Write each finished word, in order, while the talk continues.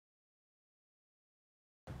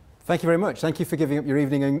Thank you very much. Thank you for giving up your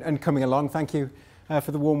evening and coming along. Thank you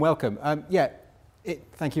for the warm welcome.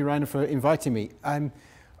 Thank you, Rainer, for inviting me.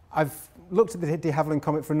 I've looked at the deHavilland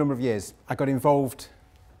Comet for a number of years. I got involved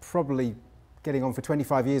probably getting on for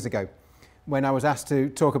 25 years ago when I was asked to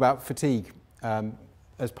talk about fatigue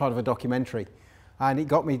as part of a documentary. And it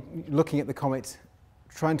got me looking at the comet,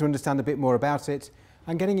 trying to understand a bit more about it,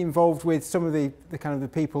 and getting involved with some of the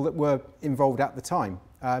people that were involved at the time.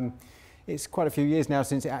 It's quite a few years now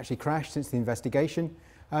since it actually crashed, since the investigation.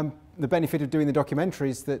 The benefit of doing the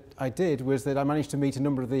documentaries that I did was that I managed to meet a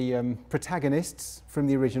number of the protagonists from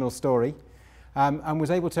the original story and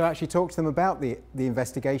was able to actually talk to them about the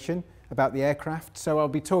investigation, about the aircraft. So I'll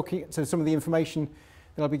be talking, so some of the information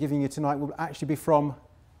that I'll be giving you tonight will actually be from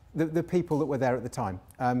the people that were there at the time.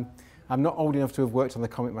 I'm not old enough to have worked on the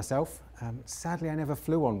Comet myself. Sadly, I never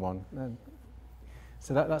flew on one,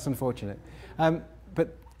 so that's unfortunate.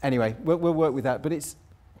 But anyway, we'll work with that. But it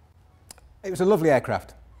was a lovely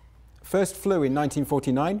aircraft. First flew in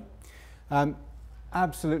 1949.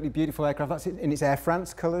 Absolutely beautiful aircraft. That's in its Air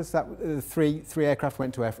France colours. Three aircraft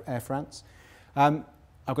went to Air France. I've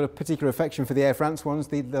got a particular affection for the Air France ones.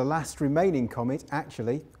 The last remaining Comet,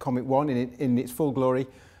 actually, Comet 1 in its full glory,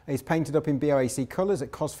 is painted up in BOAC colours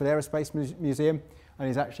at Cosford Aerospace Museum and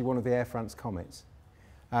is actually one of the Air France Comets.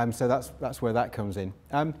 So that's where that comes in.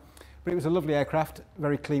 But it was a lovely aircraft,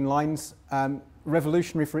 very clean lines,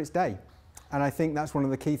 revolutionary for its day. And I think that's one of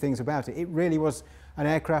the key things about it. It really was an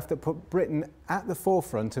aircraft that put Britain at the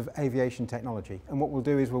forefront of aviation technology. And what we'll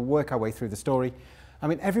do is we'll work our way through the story. I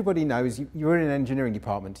mean, everybody knows you're in an engineering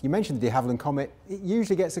department. You mentioned the deHavilland Comet. It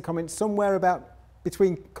usually gets a comment somewhere about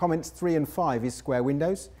between comments 3 and 5 is square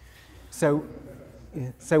windows. So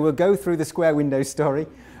we'll go through the square window story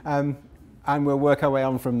and we'll work our way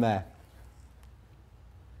on from there.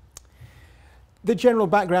 The general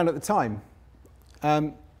background at the time,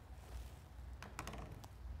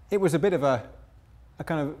 it was a bit of a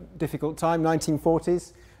kind of difficult time,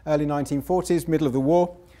 1940s, early 1940s, middle of the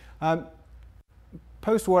war.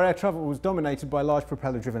 Post-war air travel was dominated by large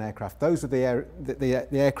propeller-driven aircraft. Those were the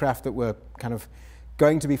aircraft that were kind of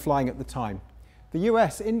going to be flying at the time. The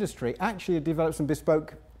US industry actually had developed some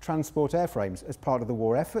bespoke transport airframes as part of the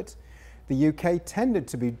war effort. The UK tended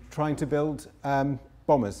to be trying to build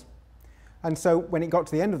bombers. And so when it got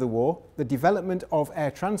to the end of the war, the development of air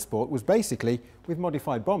transport was basically with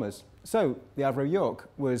modified bombers. So the Avro York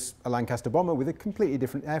was a Lancaster bomber with a completely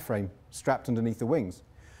different airframe strapped underneath the wings.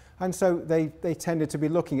 And so they tended to be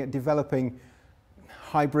looking at developing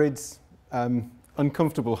hybrids,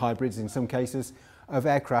 uncomfortable hybrids in some cases, of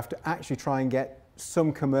aircraft to actually try and get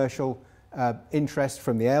some commercial interest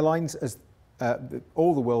from the airlines as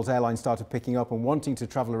all the world's airlines started picking up and wanting to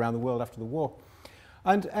travel around the world after the war.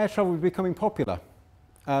 And air travel was becoming popular.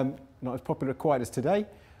 Not as popular quite as today,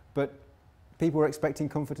 but people were expecting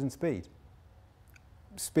comfort and speed.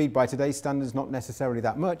 Speed by today's standards, not necessarily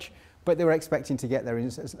that much, but they were expecting to get there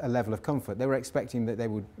in a level of comfort. They were expecting that they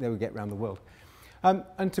would get around the world.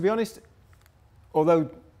 And to be honest, although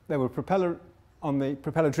they were propeller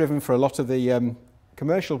driven for a lot of the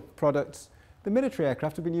commercial products, the military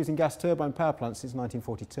aircraft have been using gas turbine power plants since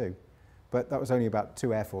 1942, but that was only about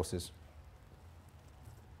 2 air forces.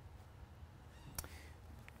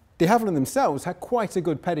 deHavilland themselves had quite a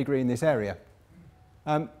good pedigree in this area.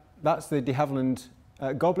 That's the deHavilland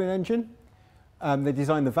Goblin engine. They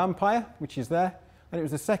designed the Vampire, which is there, and it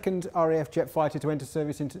was the second RAF jet fighter to enter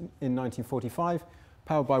service in 1945,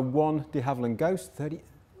 powered by one deHavilland Ghost,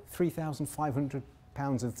 3,500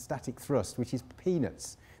 pounds of static thrust, which is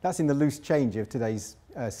peanuts. That's in the loose change of today's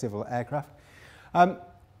civil aircraft.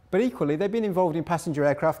 But equally, they've been involved in passenger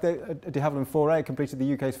aircraft. deHavilland 4A completed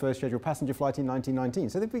the UK's first scheduled passenger flight in 1919.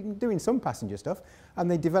 So they've been doing some passenger stuff,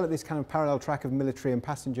 and they developed this kind of parallel track of military and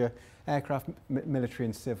passenger aircraft, military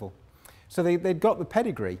and civil. So they'd got the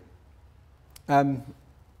pedigree.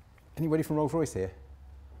 Anybody from Rolls-Royce here?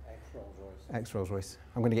 Ex-Rolls-Royce. Ex-Rolls-Royce.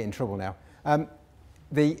 I'm going to get in trouble now.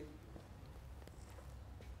 The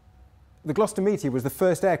Gloucester Meteor was the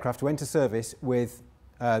first aircraft to enter service with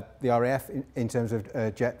the RAF in terms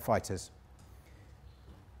of jet fighters.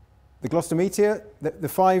 The Gloucester Meteor, the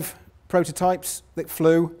 5 prototypes that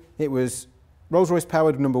flew, it was Rolls-Royce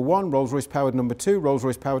powered number 1, Rolls-Royce powered number 2,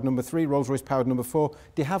 Rolls-Royce powered number 3, Rolls-Royce powered number 4,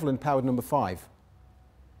 deHavilland powered number 5.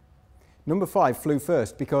 Number 5 flew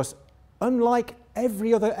first because, unlike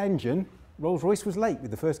every other engine, Rolls-Royce was late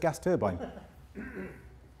with the first gas turbine.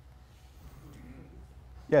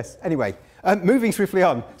 Yes, anyway, moving swiftly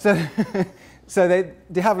on. So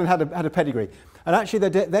deHavilland had a pedigree. And actually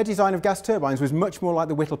their design of gas turbines was much more like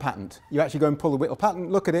the Whittle patent. You actually go and pull the Whittle patent,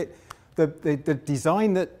 look at it. The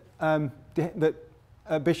design that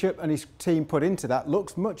Bishop and his team put into that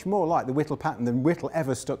looks much more like the Whittle pattern than Whittle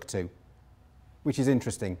ever stuck to, which is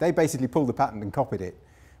interesting. They basically pulled the pattern and copied it.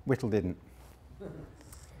 Whittle didn't.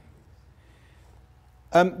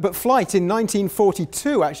 But flight in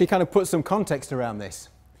 1942 actually kind of puts some context around this.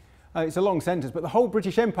 It's a long sentence, but the whole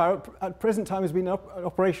British Empire at present time has been an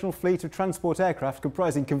operational fleet of transport aircraft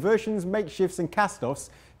comprising conversions, makeshifts and cast-offs,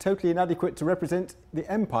 totally inadequate to represent the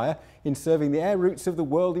Empire in serving the air routes of the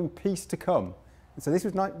world in peace to come. And so this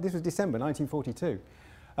was December 1942.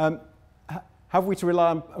 Have we to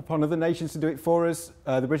rely upon other nations to do it for us?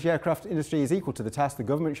 The British aircraft industry is equal to the task. The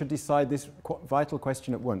government should decide this vital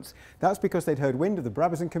question at once. That's because they'd heard wind of the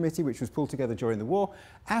Brabazon Committee, which was pulled together during the war,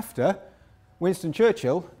 after Winston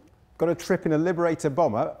Churchill got a trip in a Liberator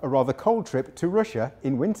bomber, a rather cold trip to Russia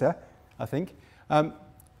in winter, I think.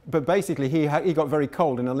 But basically, he got very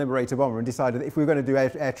cold in a Liberator bomber and decided that if we were going to do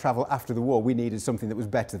air travel after the war, we needed something that was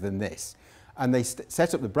better than this. And they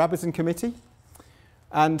set up the Brabazon Committee.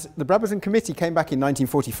 And the Brabazon Committee came back in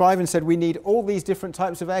 1945 and said we need all these different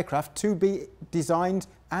types of aircraft to be designed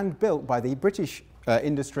and built by the British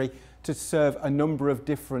industry to serve a number of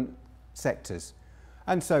different sectors.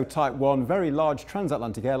 And so Type 1, very large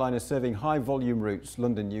transatlantic airliner serving high volume routes,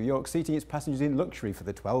 London, New York, seating its passengers in luxury for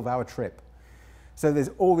the 12-hour trip. So there's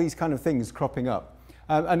all these kind of things cropping up.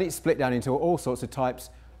 And it's split down into all sorts of types.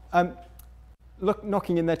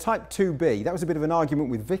 Knocking in there, Type 2B, that was a bit of an argument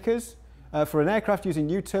with Vickers. For an aircraft using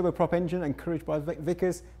new turboprop engine encouraged by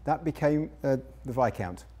Vickers, that became the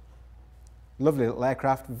Viscount. Lovely little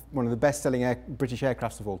aircraft, one of the best-selling British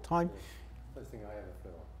aircrafts of all time. First thing I ever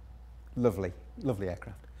flew on. Lovely, lovely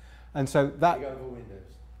aircraft. And so that... Big oval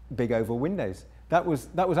windows. Big oval windows. That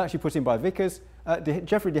was actually put in by Vickers.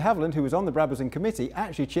 Geoffrey de Havilland, who was on the Brabazon Committee,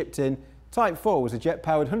 actually chipped in. Type 4 was a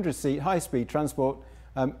jet-powered 100-seat high-speed transport,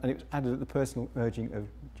 and it was added at the personal urging of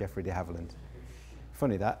Geoffrey de Havilland.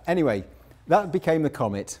 Funny that. Anyway, that became the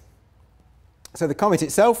Comet. So the Comet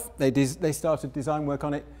itself, they started design work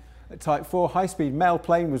on it at Type 4. High-speed mail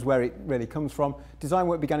plane was where it really comes from. Design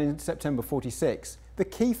work began in September 46. The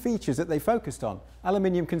key features that they focused on: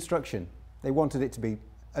 aluminium construction. They wanted it to be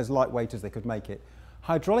as lightweight as they could make it.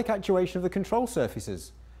 Hydraulic actuation of the control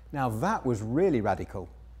surfaces. Now that was really radical.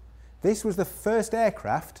 This was the first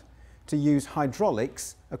aircraft to use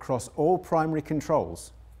hydraulics across all primary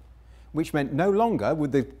controls, which meant no longer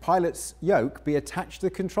would the pilot's yoke be attached to the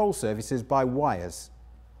control surfaces by wires.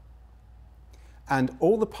 And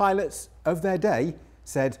all the pilots of their day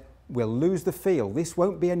said, we'll lose the feel, this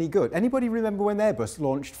won't be any good. Anybody remember when Airbus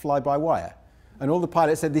launched fly-by-wire? And all the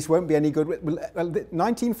pilots said, this won't be any good. Well,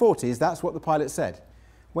 1940s, that's what the pilots said.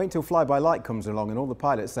 Wait until fly-by-light comes along and all the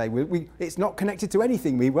pilots say, it's not connected to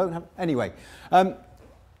anything, we won't have... Anyway,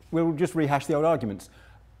 we'll just rehash the old arguments.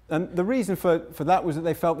 And the reason for that was that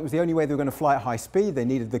they felt it was the only way they were going to fly at high speed. They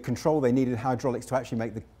needed the control, they needed hydraulics to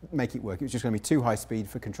actually make it work. It was just going to be too high speed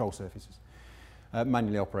for control surfaces,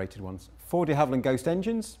 manually operated ones. 4 de Havilland Ghost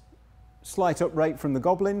engines, slight uprate from the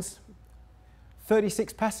Goblins,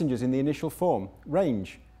 36 passengers in the initial form,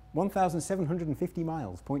 range 1,750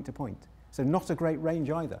 miles point to point. So not a great range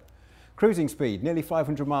either. Cruising speed, nearly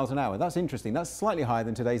 500 miles an hour. That's interesting. That's slightly higher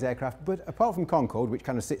than today's aircraft, but apart from Concorde, which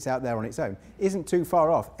kind of sits out there on its own, isn't too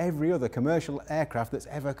far off every other commercial aircraft that's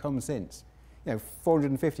ever come since. You know,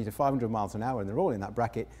 450 to 500 miles an hour, and they're all in that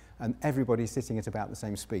bracket, and everybody's sitting at about the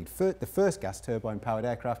same speed. The first gas turbine-powered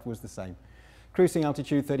aircraft was the same. Cruising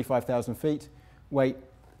altitude, 35,000 feet. Weight,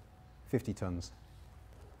 50 tons.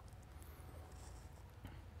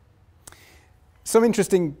 Some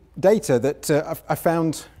interesting data that I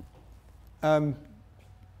found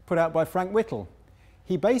put out by Frank Whittle.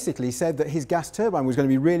 He basically said that his gas turbine was going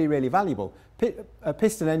to be really, really valuable. A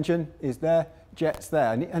piston engine is there, jets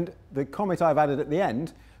there, and the Comet I've added at the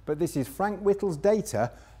end, but this is Frank Whittle's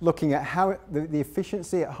data looking at how the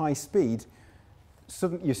efficiency at high speed.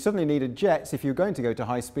 You suddenly needed jets if you're going to go to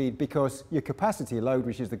high speed because your capacity load,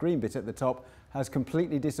 which is the green bit at the top, has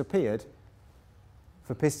completely disappeared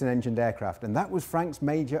for piston-engined aircraft. And that was Frank's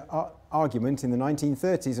major argument in the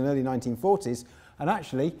 1930s and early 1940s. And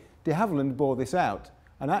actually, de Havilland bore this out.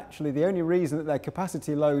 And actually, the only reason that their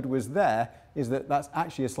capacity load was there is that that's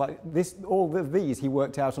actually all of these he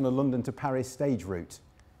worked out on a London to Paris stage route.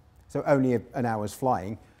 So only an hour's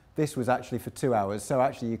flying. This was actually for 2 hours. So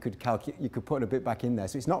actually, you could put a bit back in there.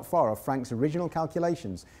 So it's not far off Frank's original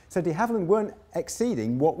calculations. So de Havilland weren't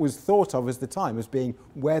exceeding what was thought of as the time as being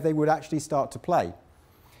where they would actually start to play.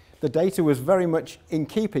 The data was very much in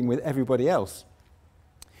keeping with everybody else.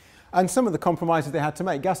 And some of the compromises they had to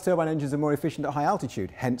make. Gas turbine engines are more efficient at high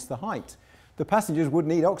altitude, hence the height. The passengers would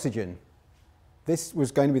need oxygen. this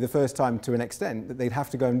was going to be the first time, to an extent, that they'd have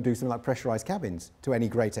to go and do something like pressurised cabins to any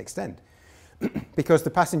great extent. Because the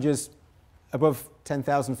passengers above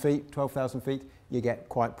 10,000 feet, 12,000 feet, you get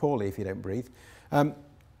quite poorly if you don't breathe.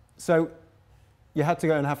 So you had to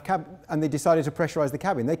go and have and they decided to pressurise the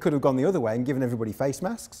cabin. They could have gone the other way and given everybody face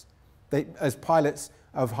masks. They, as pilots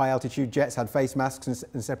of high altitude jets had face masks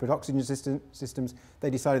and separate oxygen systems, they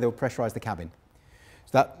decided they would pressurise the cabin.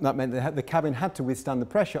 So that meant that the cabin had to withstand the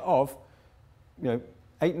pressure of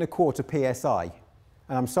 8.25 psi.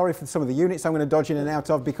 And I'm sorry for some of the units I'm going to dodge in and out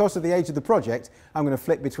of. Because of the age of the project, I'm going to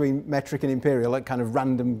flip between metric and imperial at kind of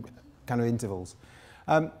random kind of intervals.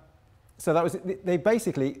 So that was, they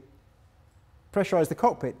basically pressurised the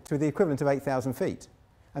cockpit to the equivalent of 8,000 feet.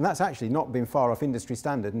 And that's actually not been far off industry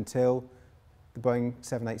standard until the Boeing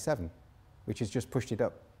 787, which has just pushed it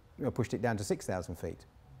up, pushed it down to 6,000 feet.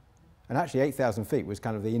 And actually 8,000 feet was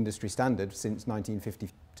kind of the industry standard since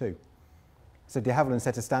 1952. So de Havilland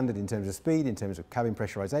set a standard in terms of speed, in terms of cabin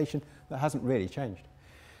pressurisation, that hasn't really changed.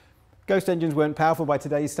 Ghost engines weren't powerful by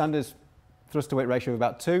today's standards, thrust to weight ratio of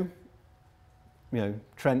about 2.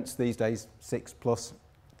 Trents these days, 6+.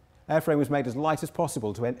 Airframe was made as light as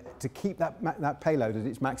possible to keep that payload at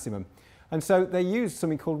its maximum. And so they used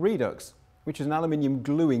something called Redux, which is an aluminium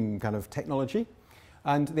gluing kind of technology.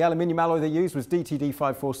 And the aluminium alloy they used was DTD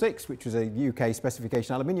 546, which was a UK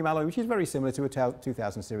specification aluminium alloy, which is very similar to a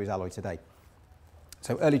 2000 series alloy today.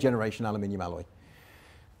 So early generation aluminium alloy.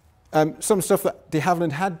 Some stuff that de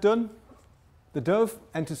Havilland had done. The Dove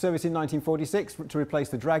entered service in 1946 to replace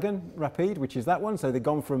the Dragon Rapide, which is that one. So they'd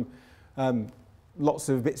gone from lots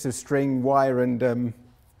of bits of string, wire and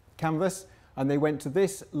canvas, and they went to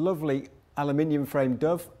this lovely aluminium framed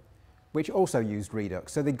Dove, which also used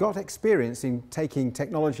Redux. So they got experience in taking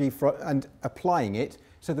technology and applying it.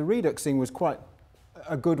 So the Reduxing was quite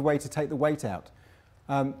a good way to take the weight out.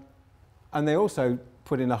 And they also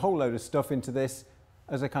put in a whole load of stuff into this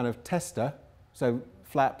as a kind of tester. So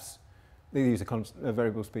flaps, they use a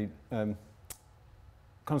variable speed,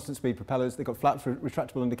 constant speed propellers. They've got flaps for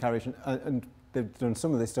retractable undercarriage, and they've done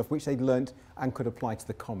some of this stuff which they'd learnt and could apply to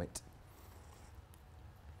the Comet.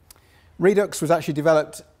 Redux was actually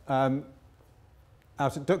developed out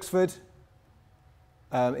at Duxford.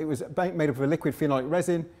 It was made up of a liquid phenolic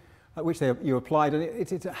resin, which you applied, and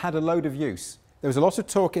it had a load of use. There was a lot of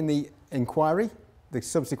talk in the inquiry, the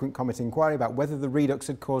subsequent Comet inquiry, about whether the Redux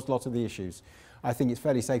had caused a lot of the issues. I think it's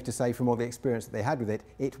fairly safe to say, from all the experience that they had with it,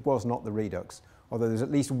 it was not the Redux, although there's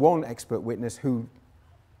at least one expert witness who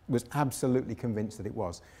was absolutely convinced that it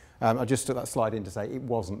was. I just took that slide in to say it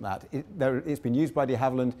wasn't that. It's been used by de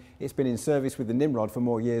Havilland. It's been in service with the Nimrod for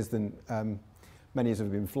more years than many of us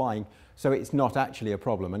have been flying, so it's not actually a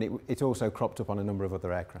problem, and it also cropped up on a number of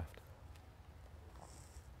other aircraft.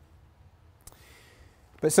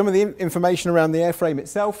 But some of the information around the airframe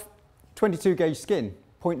itself: 22 gauge skin,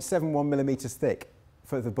 0.71 millimetres thick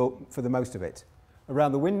for the most of it.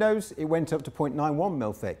 Around the windows, it went up to 0.91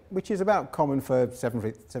 mil thick, which is about common for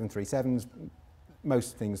 737s.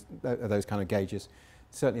 Most things are those kind of gauges.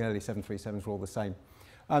 Certainly early 737s were all the same.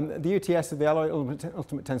 The UTS of the alloy,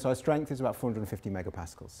 ultimate tensile strength, is about 450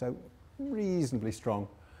 megapascals, so reasonably strong.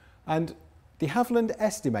 And de Havilland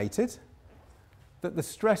estimated that the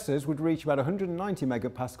stressors would reach about 190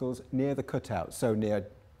 megapascals near the cutout, so near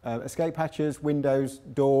escape hatches, windows,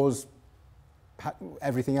 doors,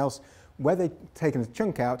 everything else. Where they'd taken a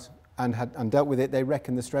chunk out and dealt with it, they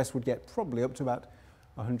reckon the stress would get probably up to about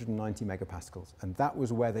 190 megapascals, and that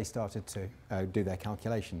was where they started to do their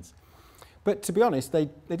calculations. But to be honest, they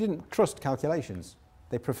didn't trust calculations.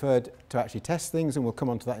 They preferred to actually test things, and we'll come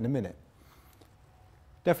on to that in a minute.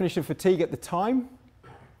 Definition of fatigue at the time: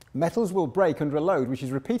 metals will break under a load which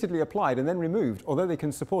is repeatedly applied and then removed, although they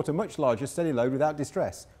can support a much larger steady load without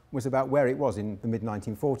distress, was about where it was in the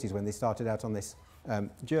mid-1940s when they started out on this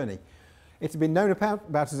journey. It's been known about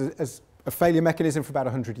as a failure mechanism for about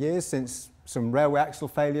 100 years, since some railway axle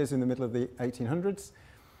failures in the middle of the 1800s.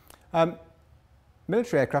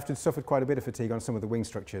 Military aircraft had suffered quite a bit of fatigue on some of the wing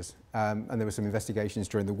structures, and there were some investigations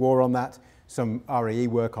during the war on that, some RAE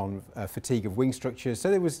work on fatigue of wing structures.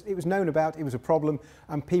 So it was known about, it was a problem,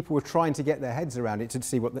 and people were trying to get their heads around it to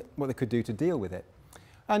see what they could do to deal with it.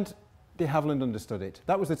 And de Havilland understood it.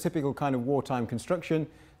 That was the typical kind of wartime construction,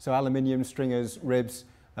 so aluminium, stringers, ribs,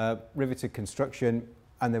 riveted construction,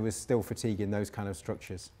 and there was still fatigue in those kind of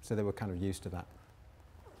structures, so they were kind of used to that.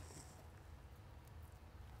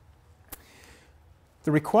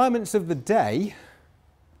 The requirements of the day,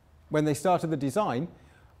 when they started the design,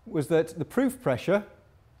 was that the proof pressure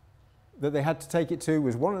that they had to take it to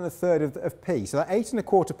was 1 1/3 of P. So that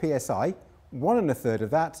 8.25 psi, 1 1/3 of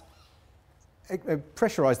that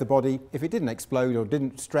pressurise the body. If it didn't explode or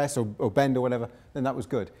didn't stress or bend or whatever, then that was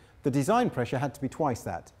good. The design pressure had to be twice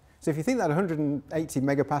that. So if you think that 180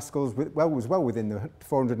 megapascals was well within the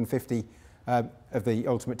 450 of the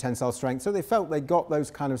ultimate tensile strength, so they felt they got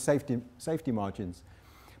those kind of safety margins.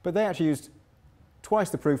 But they actually used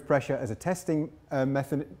twice the proof pressure as a testing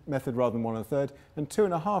method rather than 1/3, and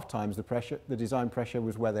 2.5 times the pressure, the design pressure,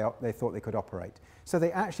 was where they thought they could operate. So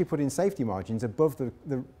they actually put in safety margins above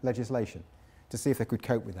the legislation to see if they could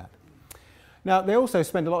cope with that. Now, they also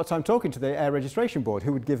spent a lot of time talking to the Air Registration Board,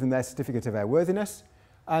 who would give them their certificate of airworthiness,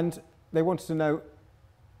 and they wanted to know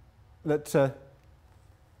that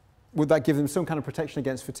would that give them some kind of protection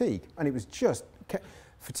against fatigue. And it was just,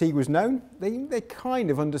 fatigue was known. They kind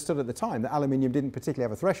of understood at the time that aluminium didn't particularly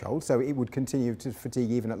have a threshold, so it would continue to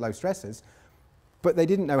fatigue even at low stresses, but they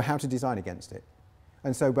didn't know how to design against it.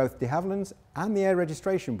 And so both de Havilland's and the Air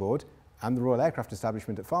Registration Board and the Royal Aircraft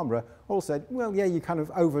Establishment at Farnborough all said, well, yeah, you kind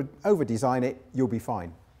of over-design it, you'll be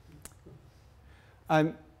fine.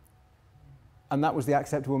 And that was the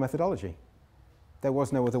acceptable methodology. There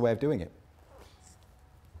was no other way of doing it.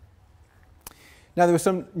 Now, there were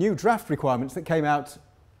some new draft requirements that came out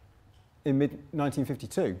in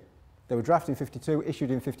mid-1952. They were drafted in 52,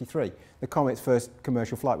 issued in 53. The Comet's first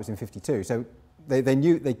commercial flight was in 52. So they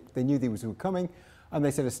knew these were coming, and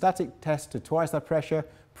they said a static test to twice that pressure,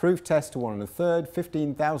 proof test to 1/3,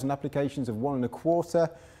 15,000 applications of 1/4.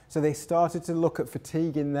 So they started to look at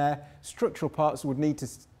fatigue in there. Structural parts would need to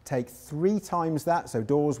take 3 times that. So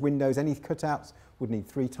doors, windows, any cutouts would need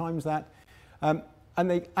 3 times that. And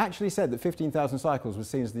they actually said that 15,000 cycles was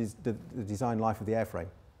seen as the design life of the airframe.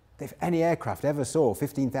 If any aircraft ever saw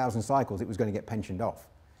 15,000 cycles, it was going to get pensioned off.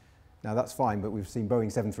 Now, that's fine, but we've seen Boeing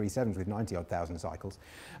 737s with 90-odd thousand cycles.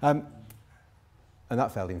 And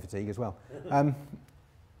that failed in fatigue as well. And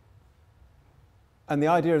the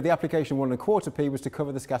idea of the application 1/4p was to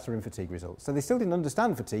cover the scattering fatigue results. So they still didn't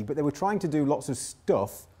understand fatigue, but they were trying to do lots of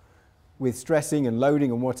stuff with stressing and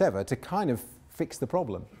loading and whatever to kind of fix the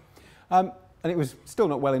problem. And it was still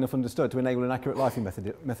not well enough understood to enable an accurate lifing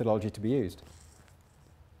methodology to be used.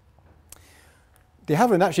 De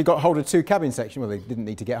Havilland actually got hold of 2 cabin sections. Well, they didn't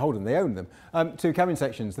need to get hold of them, they owned them. 2 cabin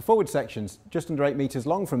sections. The forward sections, just under 8 metres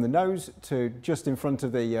long from the nose to just in front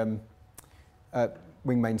of the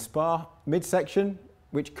wing main spar. Midsection,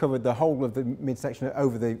 which covered the whole of the midsection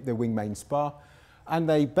over the wing main spar. And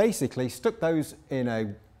they basically stuck those in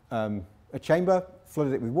a chamber,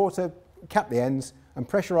 flooded it with water, capped the ends, and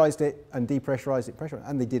pressurised it and depressurised it.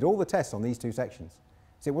 And they did all the tests on these 2 sections.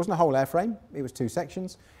 So it wasn't a whole airframe, it was 2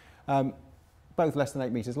 sections, both less than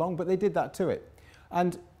 8 metres long, but they did that to it.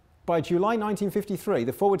 And by July 1953,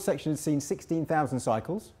 the forward section had seen 16,000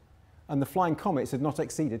 cycles, and the flying Comets had not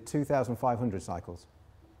exceeded 2,500 cycles.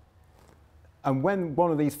 And when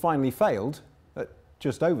one of these finally failed, at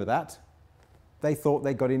just over that, they thought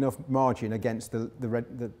they got enough margin against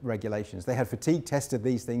the regulations. They had fatigue tested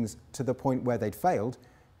these things to the point where they'd failed,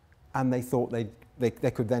 and they thought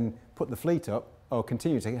they could then put the fleet up or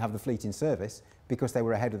continue to have the fleet in service because they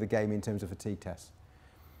were ahead of the game in terms of fatigue tests.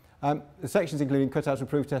 The sections including cutouts were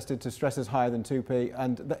proof tested to stresses higher than 2p,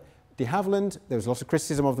 and de Havilland, there was lots of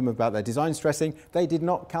criticism of them about their design stressing. They did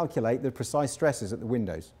not calculate the precise stresses at the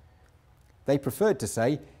windows. They preferred to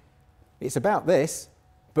say, it's about this,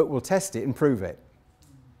 but we'll test it and prove it.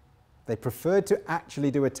 They preferred to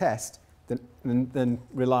actually do a test than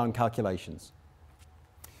rely on calculations.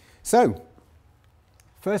 So,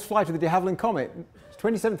 first flight of the de Havilland Comet,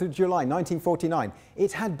 27th of July 1949.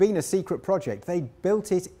 It had been a secret project. They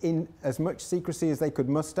built it in as much secrecy as they could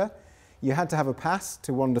muster. You had to have a pass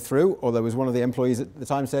to wander through, or there was one of the employees at the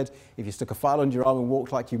time said, if you stuck a file under your arm and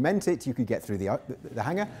walked like you meant it, you could get through the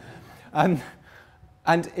hangar.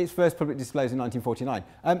 And its first public display was in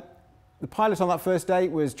 1949. The pilot on that first day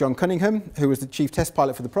was John Cunningham, who was the chief test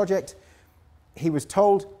pilot for the project. He was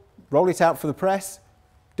told, roll it out for the press,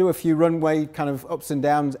 do a few runway kind of ups and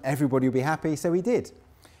downs, everybody will be happy. So he did.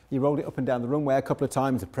 He rolled it up and down the runway a couple of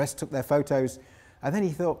times, the press took their photos, and then he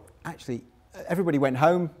thought, actually, everybody went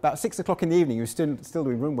home. About 6 o'clock in the evening, he was still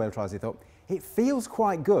doing runway trials. He thought, it feels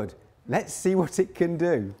quite good. Let's see what it can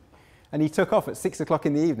do. And he took off at 6 o'clock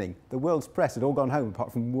in the evening. The world's press had all gone home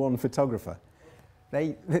apart from one photographer.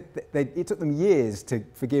 It took them years to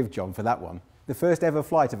forgive John for that one. The first ever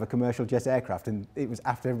flight of a commercial jet aircraft, and it was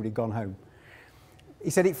after everybody had gone home. He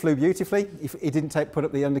said it flew beautifully. He didn't put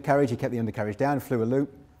up the undercarriage. He kept the undercarriage down, flew a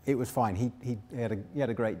loop. It was fine. He had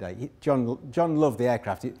a great day. John loved the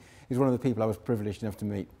aircraft. He was one of the people I was privileged enough to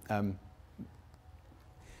meet.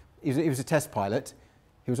 He was a test pilot.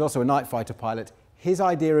 He was also a night fighter pilot. His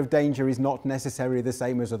idea of danger is not necessarily the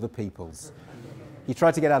same as other people's. He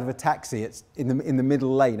tried to get out of a taxi in the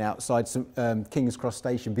middle lane outside King's Cross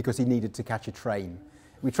Station because he needed to catch a train.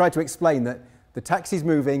 We tried to explain that the taxi's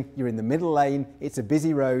moving, you're in the middle lane, it's a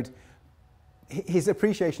busy road. His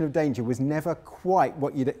appreciation of danger was never quite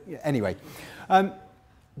what you'd... Anyway,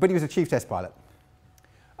 but he was a chief test pilot.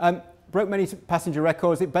 Broke many passenger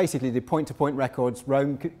records. It basically did point-to-point records,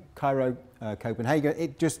 Rome, Cairo, Copenhagen.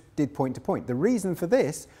 It just did point-to-point. The reason for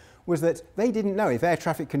this was that they didn't know if air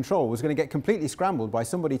traffic control was going to get completely scrambled by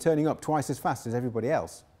somebody turning up twice as fast as everybody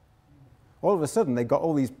else. All of a sudden, they've got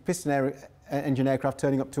all these piston engine aircraft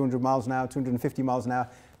turning up 200 miles an hour, 250 miles an hour.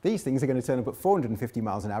 These things are going to turn up at 450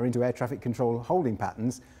 miles an hour into air traffic control holding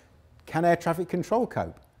patterns. Can air traffic control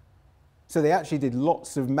cope? So they actually did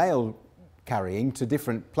lots of mail carrying to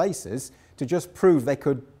different places to just prove they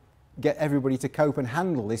could get everybody to cope and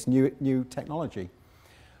handle this new technology.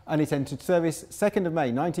 And it entered service 2nd of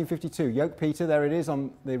May 1952. Yoke Peter, there it is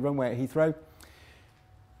on the runway at Heathrow.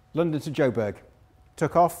 London to Joburg.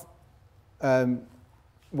 Took off,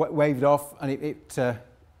 waved off, and it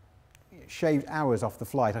shaved hours off the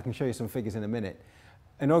flight. I can show you some figures in a minute.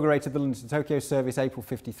 Inaugurated the London to Tokyo service April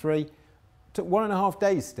 53. Took 1.5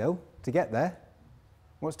 days still to get there.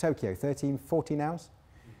 What's Tokyo? 13, 14 hours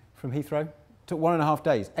from Heathrow? Took 1.5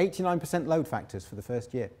 days. 89% load factors for the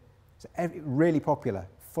first year. So really popular,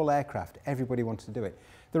 full aircraft. Everybody wanted to do it.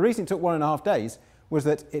 The reason it took 1.5 days was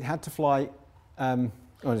that it had to fly, or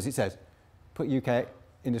as it says, put UK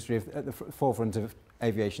industry at the forefront of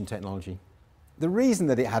aviation technology. The reason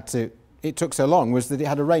that it took so long was that it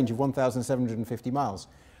had a range of 1,750 miles,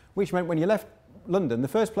 which meant when you left London, the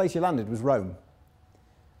first place you landed was Rome.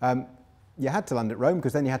 You had to land at Rome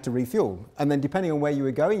because then you had to refuel. And then depending on where you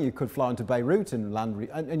were going, you could fly onto Beirut and land,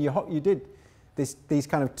 and you did these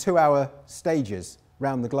kind of 2-hour stages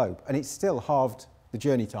round the globe, and it still halved the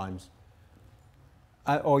journey times.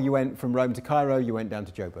 Or you went from Rome to Cairo, you went down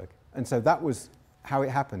to Joburg. And so that was how it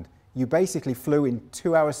happened. You basically flew in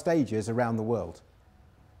 2-hour stages around the world.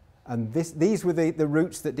 And these were the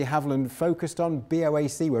routes that de Havilland focused on.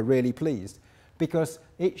 BOAC were really pleased because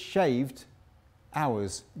it shaved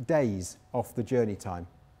hours, days off the journey time.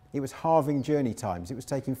 It was halving journey times. It was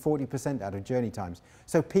taking 40% out of journey times.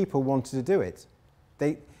 So people wanted to do it.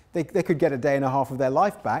 They could get a day and a half of their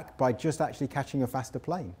life back by just actually catching a faster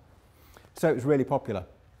plane. So it was really popular.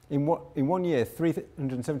 In 1 year,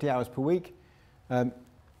 370 hours per week,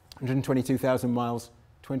 122,000 miles,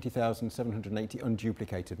 20,780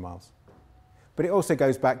 unduplicated miles. But it also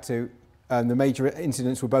goes back to the major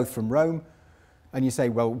incidents were both from Rome. And you say,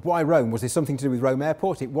 well, why Rome? Was there something to do with Rome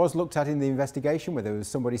Airport? It was looked at in the investigation where there was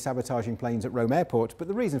somebody sabotaging planes at Rome Airport. But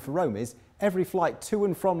the reason for Rome is every flight to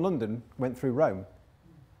and from London went through Rome.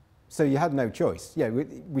 So you had no choice. Yeah,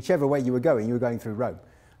 whichever way you were going through Rome.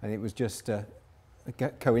 And it was just a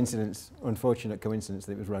coincidence, unfortunate coincidence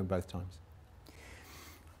that it was Rome both times.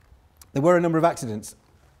 There were a number of accidents.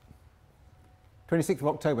 26th of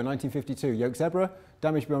October 1952, Yoke Zebra,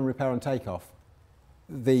 damage beyond repair on takeoff.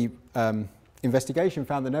 The investigation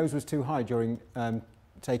found the nose was too high during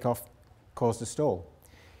takeoff, caused a stall.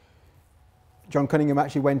 John Cunningham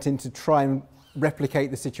actually went in to try and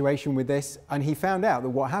replicate the situation with this, and he found out that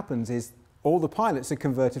what happens is all the pilots are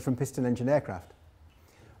converted from piston engine aircraft.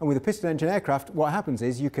 And with a piston engine aircraft, what happens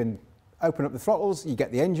is you can open up the throttles, you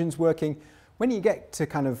get the engines working. When you get to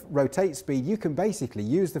kind of rotate speed, you can basically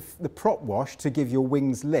use the prop wash to give your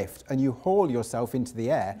wings lift, and you haul yourself into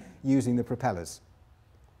the air using the propellers.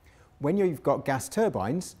 When you've got gas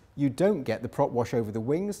turbines, you don't get the prop wash over the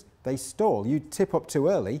wings, they stall. You tip up too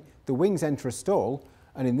early, the wings enter a stall,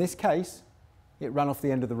 and in this case, it ran off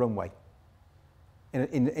the end of the runway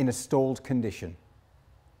in a stalled condition.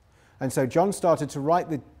 And so John started to write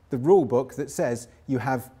the rule book that says you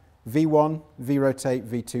have V1, V-rotate,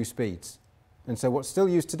 V2 speeds. And so what's still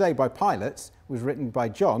used today by pilots was written by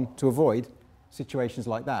John to avoid situations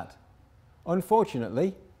like that.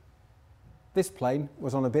 Unfortunately, this plane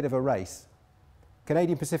was on a bit of a race.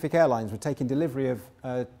 Canadian Pacific Airlines were taking delivery of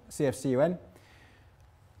CFCUN,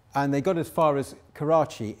 and they got as far as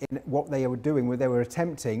Karachi in what they were doing, where they were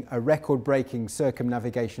attempting a record-breaking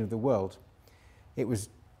circumnavigation of the world. It was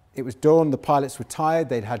dawn, the pilots were tired,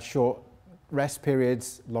 they'd had short rest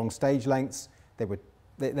periods, long stage lengths.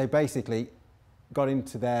 They basically got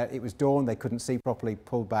into there, it was dawn, they couldn't see properly,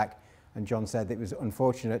 pulled back, and John said that it was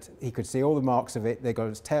unfortunate. He could see all the marks of it. They got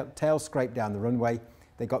his tail scraped down the runway.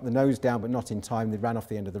 They got the nose down, but not in time. They ran off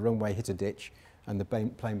the end of the runway, hit a ditch, and the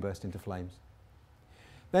plane burst into flames.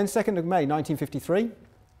 Then 2nd of May 1953,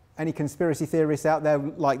 any conspiracy theorists out there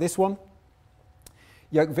like this one?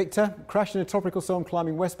 Yoke Victor crashed in a tropical storm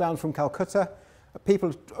climbing westbound from Calcutta.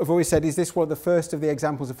 People have always said, is this one the first of the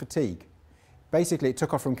examples of fatigue? Basically, it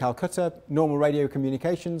took off from Calcutta, normal radio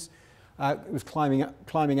communications. It was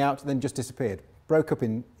climbing out, then just disappeared. Broke up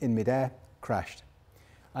in midair, crashed.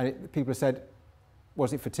 And people have said,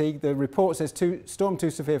 was it fatigue? The report says storm too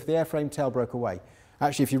severe for the airframe, tail broke away.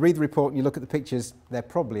 Actually, if you read the report and you look at the pictures, they're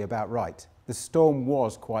probably about right. The storm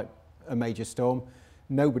was quite a major storm.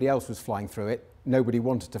 Nobody else was flying through it. Nobody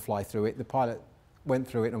wanted to fly through it. The pilot went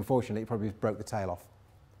through it, and unfortunately, it probably broke the tail off.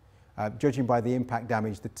 Judging by the impact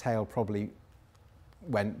damage, the tail probably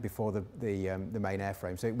went before the main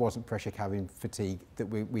airframe. So it wasn't pressure cabin fatigue that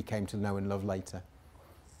we came to know and love later.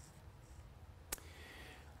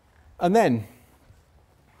 And then,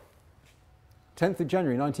 10th of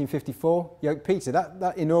January 1954, Yoke Peter,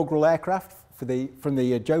 that inaugural aircraft from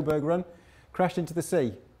the Joburg run, crashed into the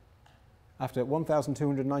sea after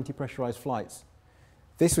 1,290 pressurised flights.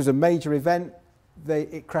 This was a major event.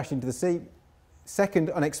 It crashed into the sea. Second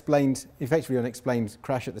effectively unexplained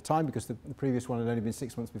crash at the time, because the previous one had only been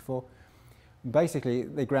 6 months before. Basically,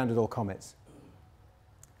 they grounded all Comets.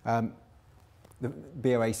 The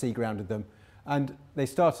BOAC grounded them, and they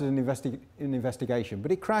started an investigation.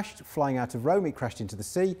 But it crashed flying out of Rome. It crashed into the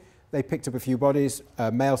sea. They picked up a few bodies,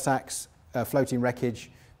 mail sacks, floating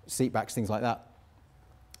wreckage, seat backs, things like that,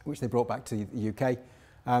 which they brought back to the UK.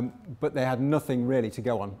 But they had nothing really to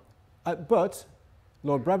go on. But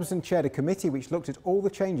Lord Brabazon chaired a committee which looked at all the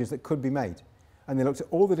changes that could be made. And they looked at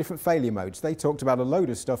all the different failure modes. They talked about a load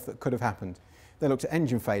of stuff that could have happened. They looked at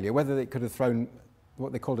engine failure, whether it could have thrown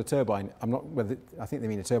what they called a turbine. I think they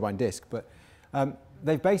mean a turbine disc, but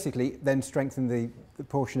they've basically then strengthened the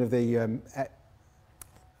portion of the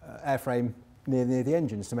airframe near the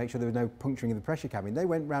engines to make sure there was no puncturing of the pressure cabin. They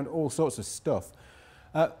went round all sorts of stuff.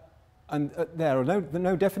 There are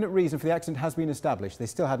no definite reason for the accident has been established. They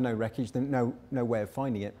still had no wreckage, no way of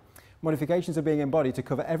finding it. Modifications are being embodied to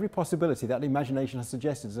cover every possibility that imagination has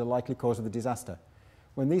suggested as a likely cause of the disaster.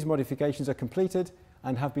 When these modifications are completed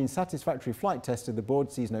and have been satisfactorily flight tested, the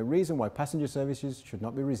board sees no reason why passenger services should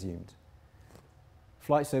not be resumed.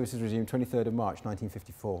 Flight services resumed 23rd of March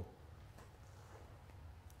 1954.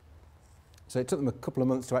 So it took them a couple of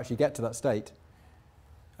months to actually get to that state.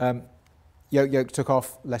 Yoke took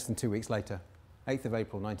off less than 2 weeks later, 8th of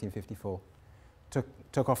April 1954.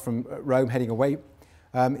 Took off from Rome, heading away.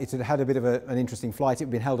 It had a bit of an interesting flight. It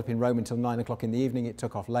had been held up in Rome until 9 o'clock in the evening. It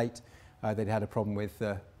took off late. They'd had a problem with,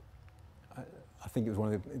 I think it was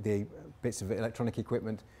one of the bits of electronic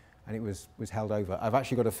equipment, and it was held over. I've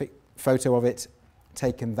actually got a photo of it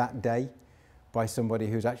taken that day by somebody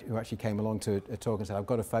who actually came along to a talk and said, I've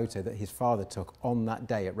got a photo that his father took on that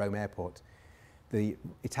day at Rome Airport. The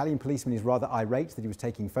Italian policeman is rather irate that he was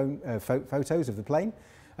taking photos of the plane,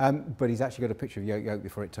 but he's actually got a picture of Yoke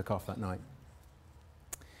before it took off that night.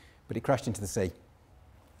 But it crashed into the sea.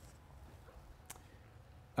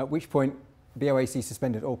 At which point, BOAC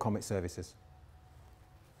suspended all Comet services.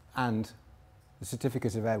 And the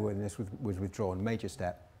certificate of airworthiness was withdrawn, major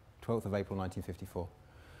step, 12th of April 1954.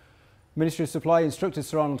 Ministry of Supply instructed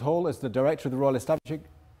Sir Arnold Hall, as the director of the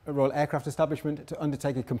Royal Aircraft Establishment, to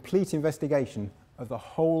undertake a complete investigation of the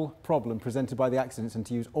whole problem presented by the accidents and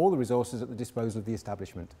to use all the resources at the disposal of the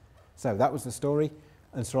establishment. So that was the story,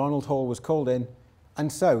 and Sir Arnold Hall was called in,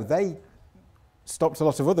 and so they stopped a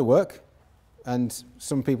lot of other work, and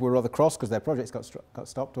some people were rather cross because their projects got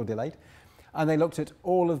stopped or delayed, and they looked at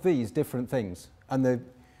all of these different things. And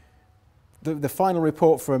the final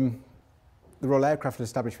report from the Royal Aircraft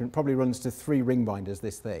Establishment probably runs to 3 ring binders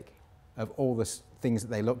this thick of all the things that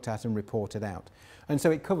they looked at and reported out. And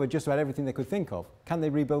so it covered just about everything they could think of. Can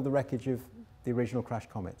they rebuild the wreckage of the original crash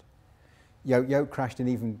Comet? Yoke crashed in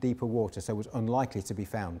even deeper water, so was unlikely to be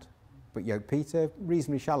found. But Yoke Peter,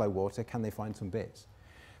 reasonably shallow water, can they find some bits?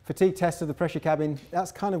 Fatigue tests of the pressure cabin,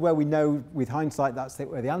 that's kind of where we know with hindsight that's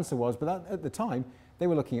where the answer was, but at the time they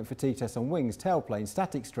were looking at fatigue tests on wings, tailplane,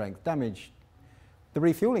 static strength, damage. The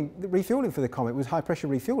refuelling for the Comet was high pressure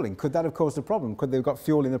refuelling. Could that have caused a problem? Could they have got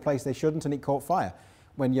fuel in a place they shouldn't and it caught fire?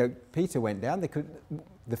 When Yoke Peter went down,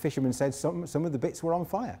 the fishermen said some of the bits were on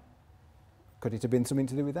fire. Could it have been something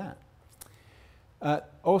to do with that?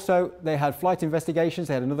 Also, they had flight investigations.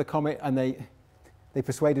 They had another Comet and they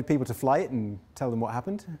persuaded people to fly it and tell them what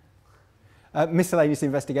happened. Miscellaneous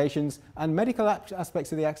investigations and medical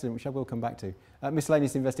aspects of the accident, which I will come back to.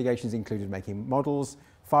 Miscellaneous investigations included making models,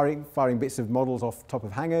 firing bits of models off top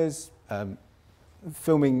of hangars,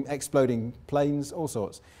 filming exploding planes, all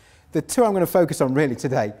sorts. The 2 I'm going to focus on really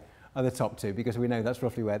today are the top 2, because we know that's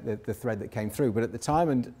roughly where the thread that came through. But at the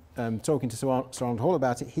time, and talking to Sir Arnold Hall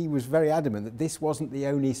about it, he was very adamant that this wasn't the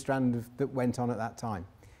only strand that went on at that time.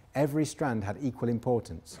 Every strand had equal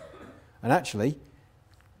importance. And actually,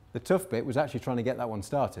 The tough bit was actually trying to get that one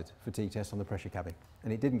started, fatigue test on the pressure cabin,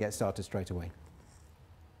 and it didn't get started straight away.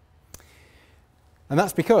 And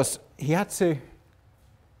that's because he had to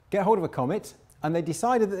get hold of a Comet, and they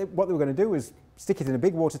decided that what they were going to do was stick it in a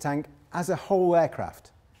big water tank as a whole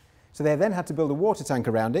aircraft. So they then had to build a water tank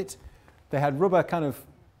around it. They had rubber kind of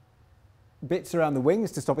bits around the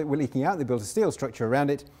wings to stop it leaking out. They built a steel structure around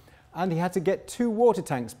it, and he had to get 2 water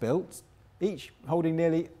tanks built, each holding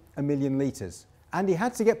nearly 1 million litres. And he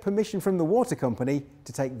had to get permission from the water company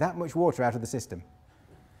to take that much water out of the system.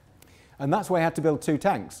 And that's why he had to build 2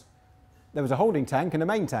 tanks. There was a holding tank and a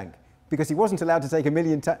main tank, because he wasn't allowed to take 1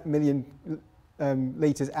 million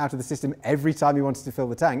litres out of the system every time he wanted to fill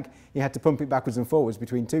the tank. He had to pump it backwards and forwards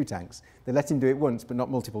between 2 tanks. They let him do it once, but not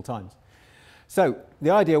multiple times. So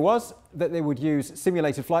the idea was that they would use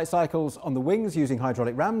simulated flight cycles on the wings using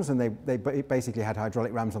hydraulic rams, and they basically had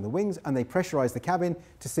hydraulic rams on the wings, and they pressurised the cabin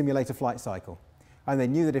to simulate a flight cycle. And they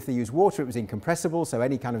knew that if they used water, it was incompressible, so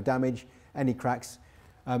any kind of damage, any cracks,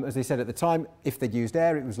 as they said at the time, if they'd used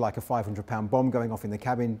air, it was like a 500-pound bomb going off in the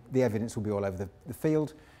cabin. The evidence would be all over the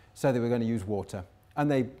field, so they were going to use water. And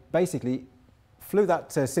they basically flew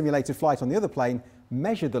that simulated flight on the other plane,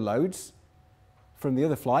 measured the loads from the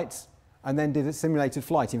other flights, and then did a simulated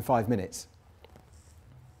flight in 5 minutes.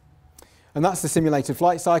 And that's the simulated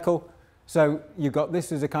flight cycle. So you got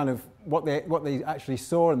this as a kind of what they actually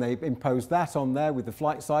saw, and they imposed that on there with the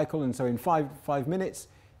flight cycle. And so in five minutes,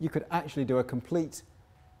 you could actually do a complete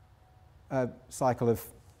cycle of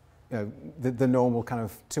the normal kind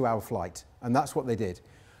of 2-hour flight. And that's what they did.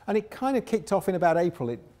 And it kind of kicked off in about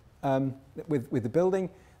April with the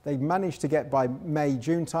building. They managed to get by May,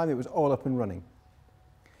 June time, it was all up and running.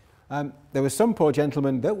 There was some poor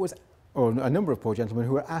gentleman or a number of poor gentlemen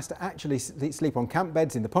who were asked to actually sleep on camp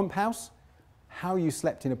beds in the pump house. How you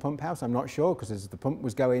slept in a pump house, I'm not sure, because the pump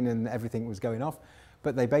was going and everything was going off,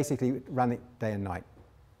 but they basically ran it day and night.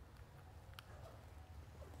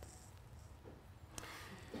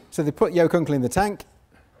 So they put Yoke Uncle in the tank.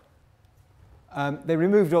 They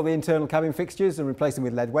removed all the internal cabin fixtures and replaced them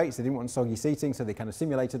with lead weights. They didn't want soggy seating, so they kind of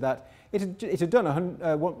simulated that. It had done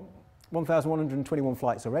 1,121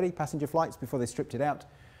 flights already, passenger flights, before they stripped it out.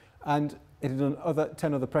 And it had done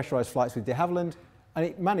 10 other pressurised flights with deHavilland, and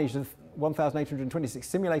it managed 1,826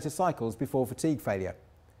 simulator cycles before fatigue failure.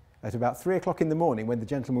 At about 3 o'clock in the morning, when the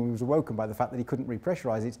gentleman was awoken by the fact that he couldn't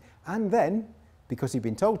repressurise it, and then, because he'd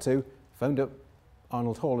been told to, phoned up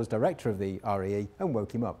Arnold Hall as director of the REE and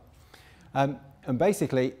woke him up. And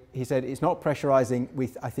basically, he said, it's not pressurising,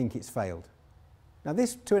 I think it's failed. Now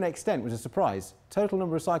this, to an extent, was a surprise. Total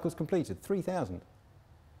number of cycles completed, 3,000.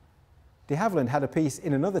 deHavilland had a piece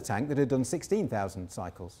in another tank that had done 16,000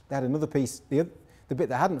 cycles. They had another piece, the bit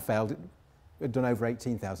that hadn't failed had done over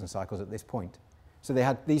 18,000 cycles at this point. So they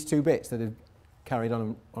had these 2 bits that had carried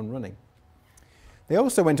on running. They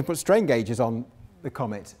also went and put strain gauges on the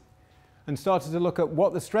Comet and started to look at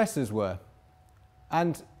what the stressors were.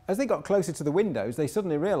 And as they got closer to the windows, they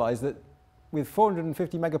suddenly realised that with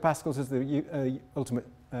 450 megapascals as the ultimate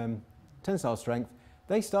tensile strength,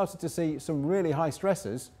 they started to see some really high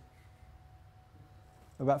stressors,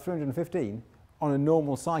 about 315, on a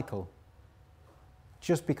normal cycle,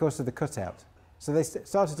 just because of the cutout. So they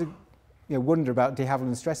started to wonder about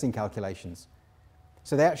deHavilland stressing calculations.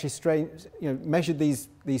 So they actually measured these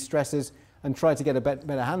stresses and tried to get a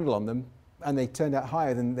better handle on them, and they turned out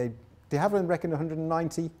higher than deHavilland reckoned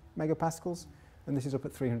 190 megapascals, and this is up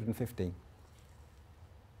at 315.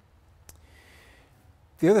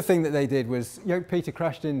 The other thing that they did was Yoke Peter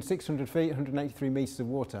crashed in 600 feet, 183 metres of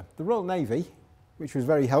water. The Royal Navy, which was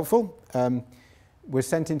very helpful, was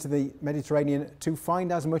sent into the Mediterranean to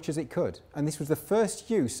find as much as it could. And this was the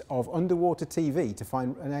first use of underwater TV to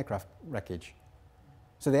find an aircraft wreckage.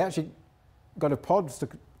 So they actually got a pod,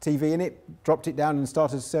 stuck TV in it, dropped it down and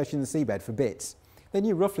started searching the seabed for bits. They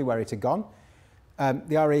knew roughly where it had gone.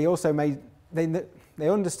 The RE also they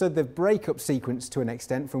understood the breakup sequence to an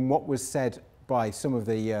extent from what was said by some of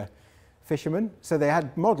the fishermen. So they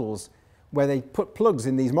had models where they put plugs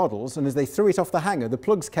in these models, and as they threw it off the hanger, the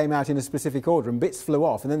plugs came out in a specific order and bits flew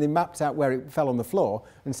off, and then they mapped out where it fell on the floor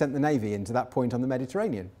and sent the Navy into that point on the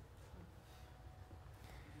Mediterranean.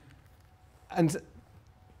 And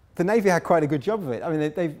the Navy had quite a good job of it. I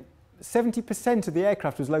mean, 70% of the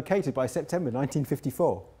aircraft was located by September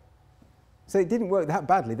 1954. So it didn't work that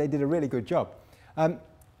badly. They did a really good job.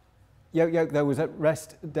 Yoke, though, was at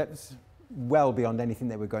rest depths well beyond anything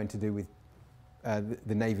they were going to do with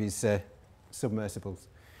the Navy's submersibles.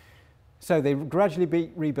 So they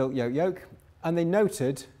gradually rebuilt Yoke, and they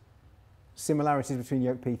noted similarities between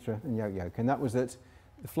Yoke Peter and Yoke, and that was that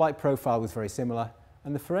the flight profile was very similar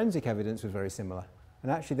and the forensic evidence was very similar.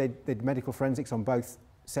 And actually they did medical forensics on both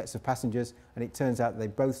sets of passengers, and it turns out they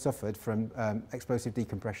both suffered from explosive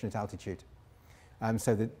decompression at altitude.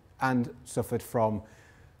 And suffered from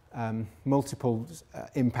multiple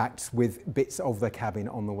impacts with bits of the cabin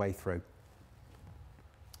on the way through.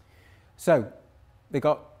 So they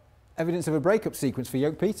got evidence of a breakup sequence for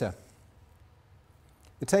yoke Peter.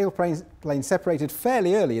 The tailplane separated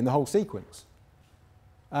fairly early in the whole sequence.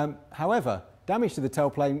 However, damage to the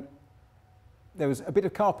tailplane, there was a bit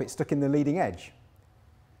of carpet stuck in the leading edge.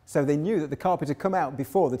 So they knew that the carpet had come out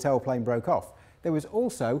before the tailplane broke off. There was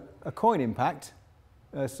also a coin impact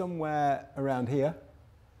somewhere around here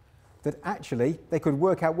that actually they could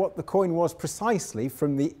work out what the coin was precisely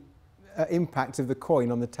from the impact of the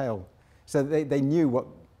coin on the tail. So they knew what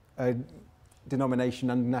denomination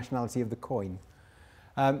and nationality of the coin.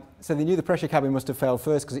 So they knew the pressure cabin must have failed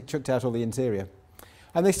first because it chucked out all the interior.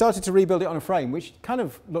 And they started to rebuild it on a frame, which kind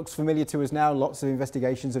of looks familiar to us now. Lots of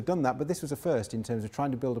investigations have done that, but this was a first in terms of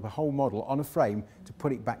trying to build up a whole model on a frame to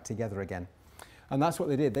put it back together again. And that's what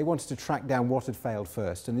they did. They wanted to track down what had failed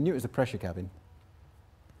first, and they knew it was the pressure cabin.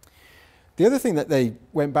 The other thing that they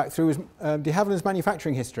went back through was deHavilland's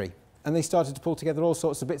manufacturing history, and they started to pull together all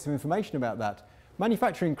sorts of bits of information about that.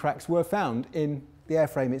 Manufacturing cracks were found in the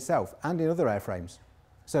airframe itself and in other airframes.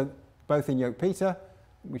 So both in yoke Peter,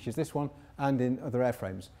 which is this one, and in other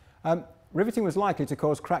airframes. Riveting was likely to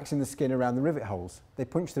cause cracks in the skin around the rivet holes. They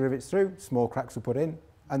punched the rivets through, small cracks were put in,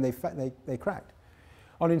 and they cracked.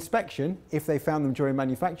 On inspection, if they found them during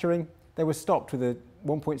manufacturing, they were stopped with a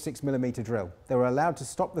 1.6mm drill. They were allowed to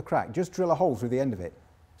stop the crack, just drill a hole through the end of it.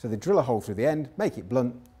 So they drill a hole through the end, make it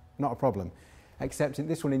blunt, not a problem. Except in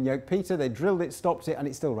this one in yoke Peter, they drilled it, stopped it, and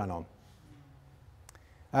it still ran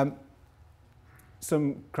on.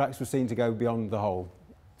 Some cracks were seen to go beyond the hole.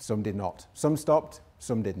 Some did not. Some stopped,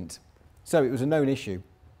 some didn't. So it was a known issue.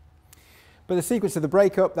 But the sequence of the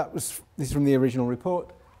breakup, this is from the original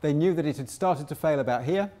report, they knew that it had started to fail about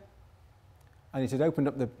here, and it had opened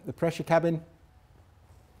up the pressure cabin.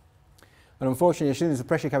 And unfortunately, as soon as the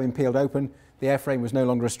pressure cabin peeled open, the airframe was no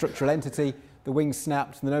longer a structural entity. The wings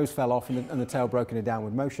snapped, the nose fell off, and the tail broke in a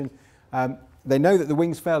downward motion. They know that the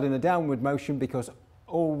wings failed in a downward motion because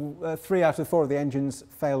all 3 out of 4 of the engines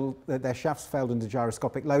failed, their shafts failed under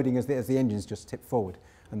gyroscopic loading as the engines just tipped forward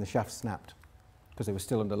and the shafts snapped because they were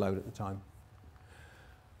still under load at the time.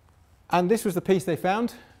 And this was the piece they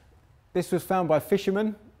found. This was found by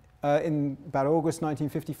fishermen in about August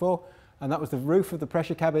 1954, and that was the roof of the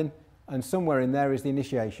pressure cabin, and somewhere in there is the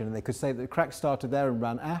initiation, and they could say that the crack started there and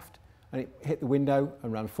ran aft, and it hit the window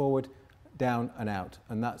and ran forward, down and out,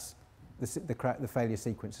 and that's the failure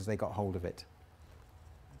sequence as they got hold of it.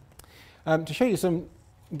 To show you some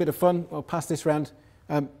bit of fun, I'll pass this round.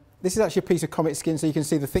 This is actually a piece of Comet skin, so you can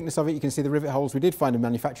see the thickness of it, you can see the rivet holes. We did find a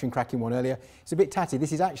manufacturing crack in one earlier. It's a bit tatty.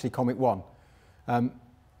 This is actually Comet 1,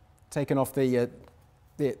 taken off the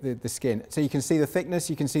skin. So you can see the thickness,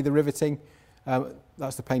 you can see the riveting.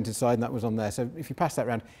 That's the painted side, and that was on there. So if you pass that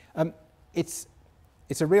round, it's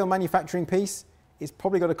a real manufacturing piece. It's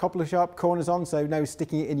probably got a couple of sharp corners on, so no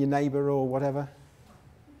sticking it in your neighbour or whatever.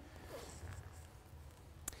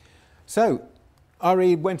 So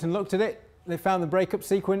RE went and looked at it. They found the breakup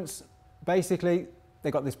sequence. Basically,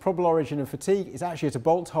 they got this probable origin of fatigue. It's actually at a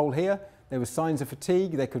bolt hole here. There were signs of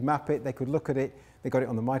fatigue. They could map it. They could look at it. They got it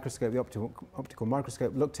on the microscope, the optical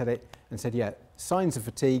microscope, looked at it and said, yeah, signs of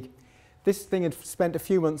fatigue. This thing had spent a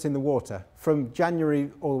few months in the water. From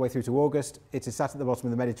January all the way through to August, it had sat at the bottom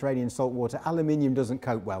of the Mediterranean salt water. Aluminium doesn't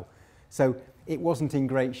cope well. So it wasn't in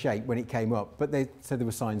great shape when it came up, but they said there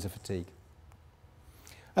were signs of fatigue.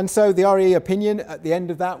 And so the RE opinion at the end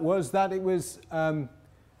of that was that it was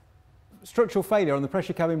structural failure on the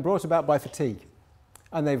pressure cabin brought about by fatigue.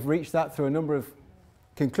 And they've reached that through a number of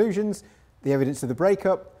conclusions. The evidence of the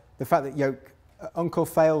breakup, the fact that yoke uncle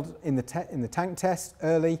failed in the tank test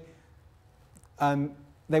early.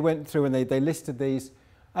 They went through and they listed these.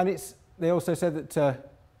 And they also said that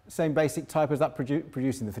same basic type as that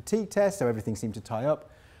producing the fatigue test, so everything seemed to tie up.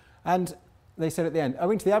 And they said at the end,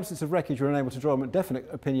 owing to the absence of wreckage, we're unable to draw a definite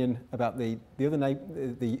opinion about the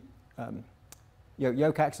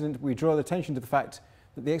yoke accident. We draw attention to the fact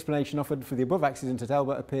that the explanation offered for the above accident at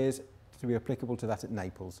Elba appears to be applicable to that at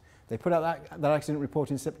Naples. They put out that accident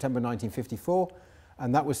report in September 1954,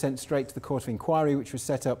 and that was sent straight to the Court of Inquiry, which was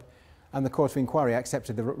set up, and the Court of Inquiry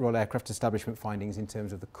accepted the Royal Aircraft Establishment findings in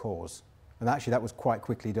terms of the cause. And actually that was quite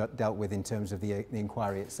quickly dealt with in terms of the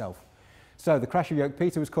inquiry itself. So the crash of yoke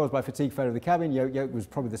Peter was caused by fatigue failure of the cabin. Yoke was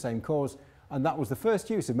probably the same cause, and that was the first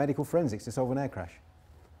use of medical forensics to solve an air crash.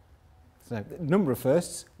 So a number of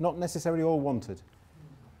firsts, not necessarily all wanted.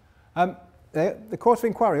 The Court of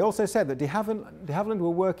Inquiry also said that deHavilland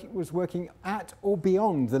was working at or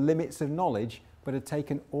beyond the limits of knowledge, but had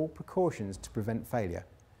taken all precautions to prevent failure.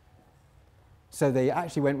 So they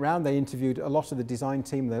actually went round, they interviewed a lot of the design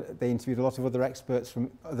team, they interviewed a lot of other experts from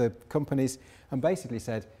other companies, and basically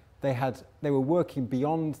said they were working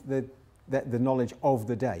beyond the knowledge of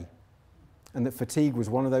the day, and that fatigue was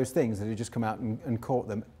one of those things that had just come out and caught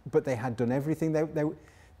them. But they had done everything.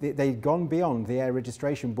 They'd gone beyond the Air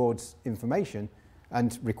Registration Board's information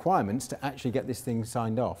and requirements to actually get this thing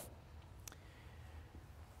signed off.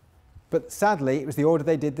 But sadly, it was the order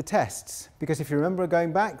they did the tests, because if you remember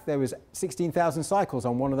going back, there was 16,000 cycles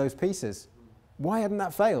on one of those pieces. Why hadn't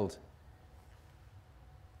that failed?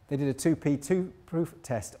 They did a 2P2 proof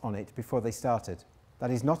test on it before they started.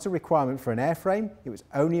 That is not a requirement for an airframe. It was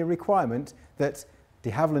only a requirement that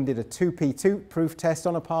deHavilland did a 2P2 proof test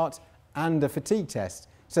on a part and a fatigue test.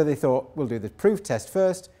 So they thought, we'll do the proof test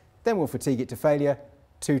first, then we'll fatigue it to failure,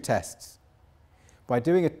 2 tests. By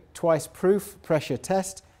doing a twice proof pressure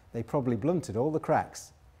test, they probably blunted all the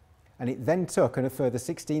cracks. And it then took a further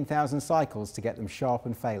 16,000 cycles to get them sharp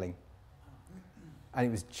and failing. And it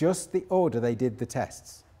was just the order they did the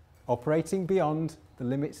tests, operating beyond the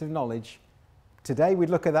limits of knowledge. Today we'd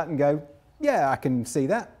look at that and go, yeah, I can see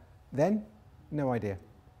that. Then, no idea.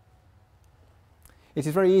 It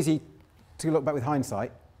is very easy to look back with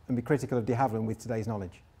hindsight and be critical of deHavilland with today's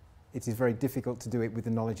knowledge. It is very difficult to do it with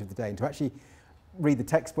the knowledge of the day, and to actually read the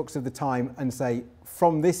textbooks of the time and say,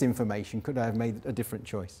 from this information, could I have made a different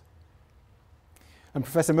choice? And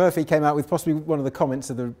Professor Murphy came out with possibly one of the comments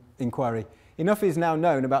of the inquiry. Enough is now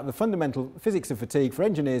known about the fundamental physics of fatigue for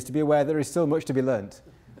engineers to be aware there is still much to be learnt.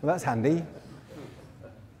 Well, that's handy.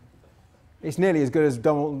 It's nearly as good as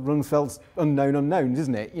Donald Rumsfeld's unknown unknowns,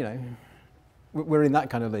 isn't it? You know, we're in that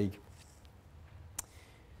kind of league.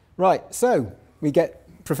 Right, so we get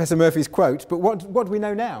Professor Murphy's quote, but what do we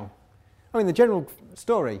know now? I mean, the general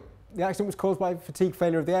story, the accident was caused by fatigue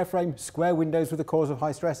failure of the airframe, square windows were the cause of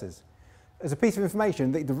high stresses. As a piece of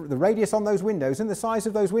information, the radius on those windows and the size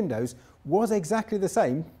of those windows was exactly the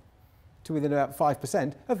same, to within about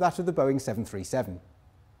 5%, of that of the Boeing 737,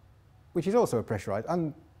 which is also a pressurised,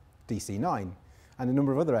 and DC-9, and a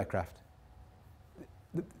number of other aircraft.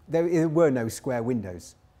 There were no square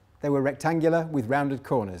windows. They were rectangular with rounded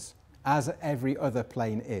corners, as every other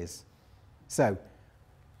plane is. So,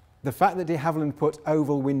 the fact that deHavilland put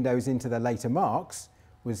oval windows into their later marks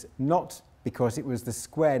was not because it was the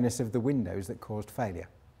squareness of the windows that caused failure.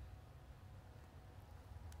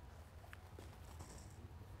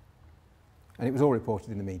 And it was all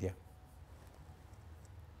reported in the media.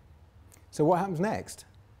 So what happens next?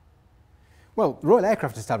 Well, the Royal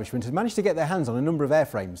Aircraft Establishment had managed to get their hands on a number of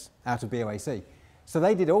airframes out of BOAC. So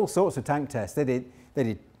they did all sorts of tank tests. They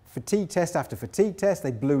did fatigue test after fatigue test.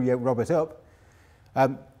 They blew Robert up.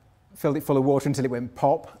 Filled it full of water until it went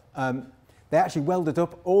pop. They actually welded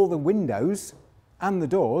up all the windows and the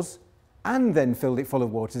doors and then filled it full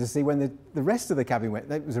of water to see when the rest of the cabin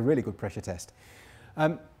went. It was a really good pressure test.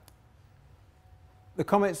 The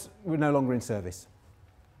Comets were no longer in service.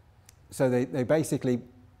 So they basically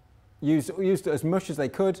used as much as they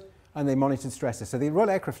could, and they monitored stresses. So the Royal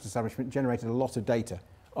Aircraft Establishment generated a lot of data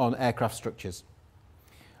on aircraft structures.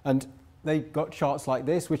 And they got charts like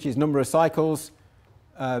this, which is number of cycles,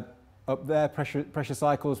 up there, pressure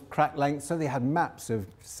cycles, crack length. So they had maps of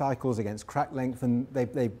cycles against crack length, and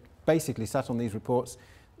they basically sat on these reports.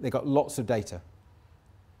 They got lots of data.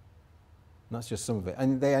 And that's just some of it.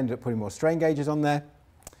 And they ended up putting more strain gauges on there.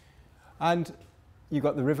 And you've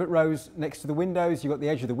got the rivet rows next to the windows. You've got the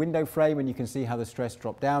edge of the window frame, and you can see how the stress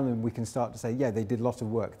dropped down. And we can start to say, yeah, they did a lot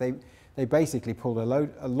of work. They basically pulled a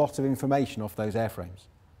lot of information off those airframes.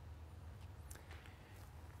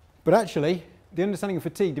 But actually, the understanding of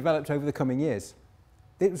fatigue developed over the coming years.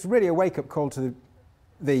 It was really a wake-up call to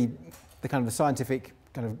the kind of the scientific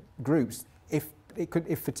kind of groups. If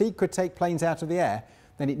fatigue could take planes out of the air,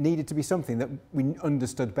 then it needed to be something that we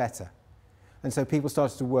understood better. And so people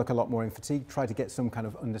started to work a lot more in fatigue, try to get some kind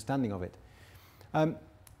of understanding of it.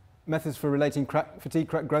 Methods for relating fatigue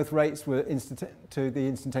crack growth rates were to the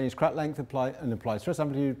instantaneous crack length and applied stress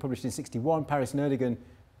amplitude, published in 1961. Paris and Erdogan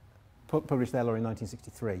published their law in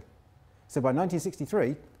 1963. So by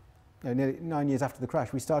 1963, nearly 9 years after the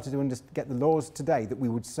crash, we started to get the laws today that we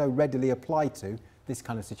would so readily apply to this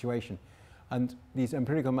kind of situation. And these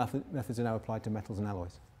empirical methods are now applied to metals and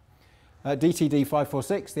alloys. DTD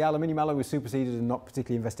 546, the aluminium alloy was superseded and not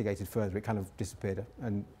particularly investigated further. It kind of disappeared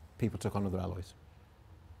and people took on other alloys.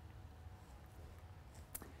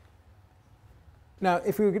 Now,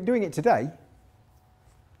 if we were doing it today,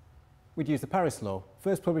 we'd use the Paris law.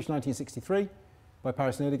 First published in 1963, by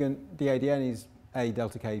Paris-Nerdigan. DADN is A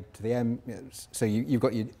delta K to the M. So you've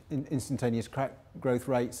got your instantaneous crack growth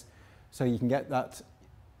rates. So you can get that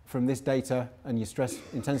from this data and your stress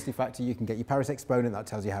intensity factor. You can get your Paris exponent. That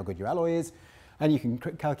tells you how good your alloy is. And you can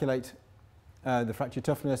calculate the fracture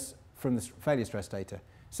toughness from the failure stress data.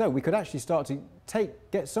 So we could actually start to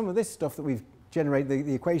get some of this stuff that we've generated,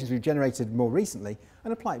 the equations we've generated more recently,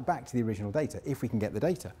 and apply it back to the original data, if we can get the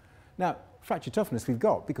data. Now, fracture toughness we've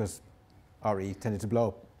got because RE tended to blow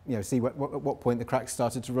up, see at what point the cracks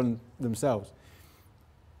started to run themselves.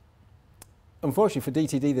 Unfortunately for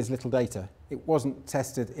DTD, there's little data. It wasn't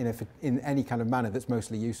tested in any kind of manner that's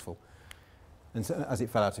mostly useful, and so, as it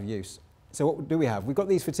fell out of use. So what do we have? We've got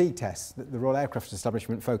these fatigue tests that the Royal Aircraft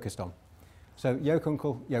Establishment focused on. So Yoke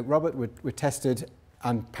Uncle, Yoke Robert were tested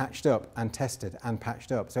and patched up and tested and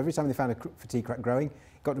patched up. So every time they found a fatigue crack growing,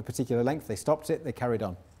 it got to a particular length, they stopped it, they carried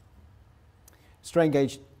on. Strain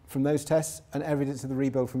gauge from those tests and evidence of the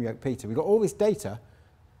rebuild from Yoke Peter. We've got all this data,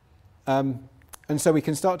 and so we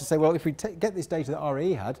can start to say, well, if we get this data that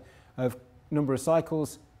RE had of number of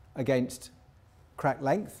cycles against crack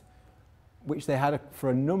length, which they had for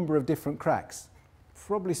a number of different cracks,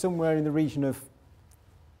 probably somewhere in the region of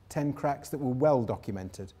 10 cracks that were well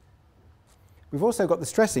documented. We've also got the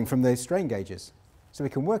stressing from the strain gauges, so we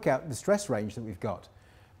can work out the stress range that we've got,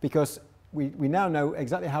 because we now know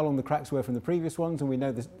exactly how long the cracks were from the previous ones, and we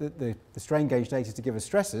know the strain gauge data to give us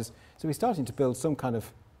stresses, so we're starting to build some kind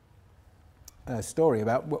of story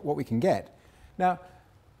about what we can get. Now,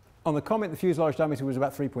 on the Comet, the fuselage diameter was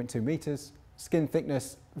about 3.2 meters, skin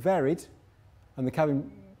thickness varied, and the cabin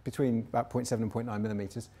between about 0.7 and 0.9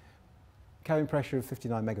 millimeters, cabin pressure of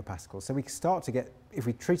 59 megapascals. So we can start to get, if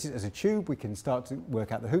we treat it as a tube, we can start to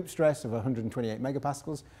work out the hoop stress of 128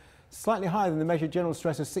 megapascals, slightly higher than the measured general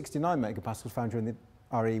stress of 69 megapascals found during the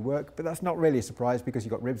RE work, but that's not really a surprise because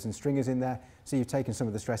you've got ribs and stringers in there, so you've taken some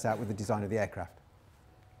of the stress out with the design of the aircraft.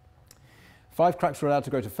 5 cracks were allowed to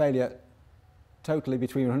go to failure totally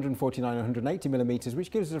between 149 and 180 millimeters, which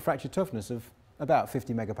gives us a fracture toughness of about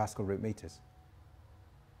 50 megapascal root meters.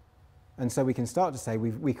 And so we can start to say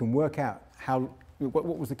we can work out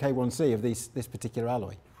what was the K1C of this particular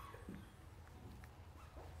alloy.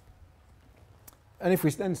 And if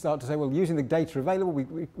we then start to say, well, using the data available,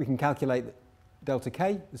 we can calculate delta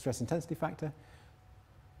K, the stress intensity factor.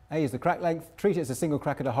 A is the crack length. Treat it as a single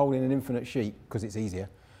crack at a hole in an infinite sheet, because it's easier.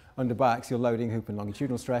 Under biaxial loading, hoop and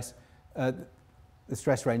longitudinal stress. The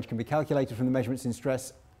stress range can be calculated from the measurements in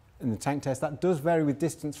stress in the tank test. That does vary with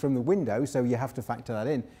distance from the window, so you have to factor that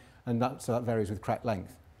in. And so that varies with crack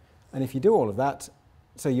length. And if you do all of that,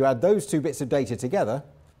 so you add those two bits of data together,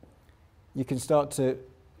 you can start to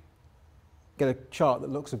get a chart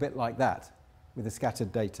that looks a bit like that with the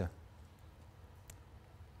scattered data.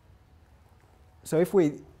 So if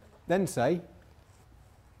we then say,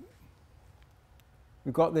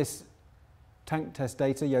 we've got this tank test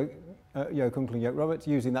data, Yoke Uncle and Yoke Robert,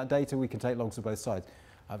 using that data we can take logs of both sides.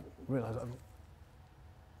 I've realised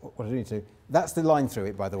what I do need to do. That's the line through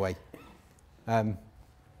it, by the way.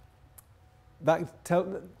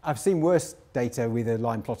 I've seen worse data with a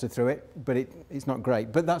line plotted through it, but it's not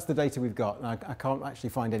great. But that's the data we've got, and I can't actually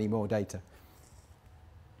find any more data.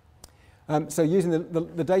 So using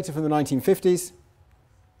the data from the 1950s,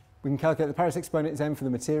 we can calculate the Paris exponent is M for the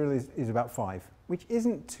material is about 5, which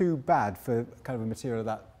isn't too bad for kind of a material of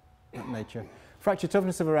that nature. Fracture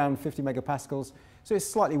toughness of around 50 megapascals, so it's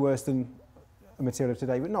slightly worse than a material of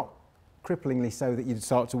today, but not cripplingly so that you'd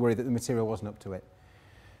start to worry that the material wasn't up to it.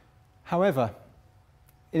 However,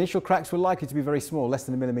 initial cracks were likely to be very small, less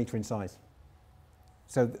than a millimetre in size.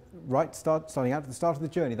 So starting out at the start of the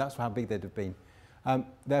journey, that's how big they'd have been.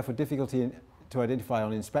 Therefore, difficulty to identify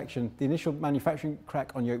on inspection. The initial manufacturing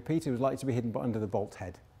crack on Yoke Peter was likely to be hidden under the bolt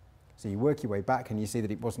head. So you work your way back and you see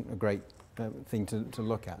that it wasn't a great thing to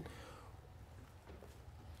look at.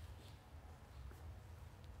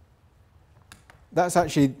 That's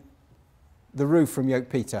actually the roof from Yoke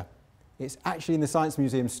Peter. It's actually in the Science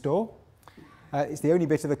Museum store. It's the only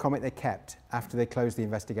bit of the Comet they kept after they closed the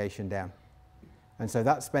investigation down. And so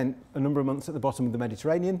that spent a number of months at the bottom of the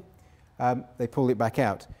Mediterranean. They pulled it back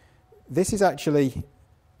out. This is actually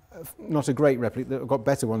not a great replica. I've got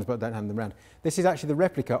better ones, but I don't hand them around. This is actually the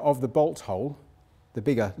replica of the bolt hole, the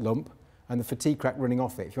bigger lump, and the fatigue crack running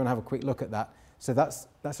off it. If you want to have a quick look at that. So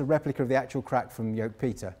that's a replica of the actual crack from Yoke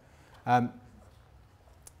Peter.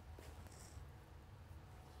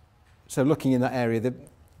 So looking in that area,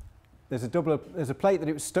 there's a plate that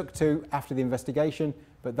it was stuck to after the investigation,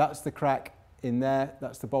 but that's the crack in there,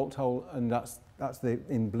 that's the bolt hole, and that's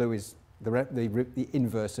in blue is the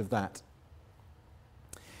inverse of that.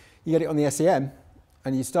 You get it on the SEM,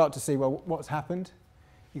 and you start to see, well, what's happened?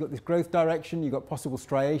 You've got this growth direction, you've got possible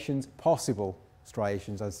striations,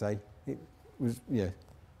 I'd say. It was,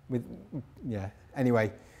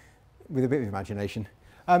 anyway, with a bit of imagination.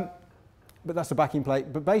 But that's a backing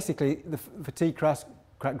plate. But basically, the fatigue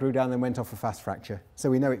crack grew down, then went off a fast fracture. So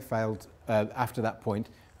we know it failed after that point,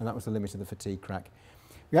 and that was the limit of the fatigue crack.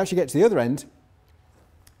 We actually get to the other end,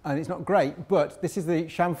 and it's not great, but this is the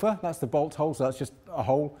chamfer, that's the bolt hole, so that's just a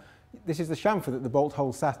hole. This is the chamfer that the bolt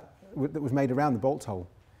hole that was made around the bolt hole.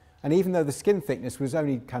 And even though the skin thickness was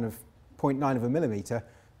only kind of 0.9 of a millimetre,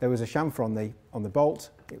 there was a chamfer on the bolt.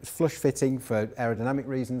 It was flush fitting for aerodynamic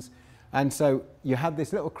reasons. And so you had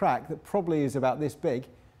this little crack that probably is about this big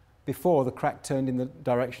before the crack turned in the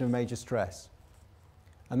direction of major stress.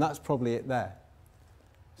 And that's probably it there.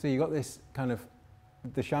 So you got this kind of,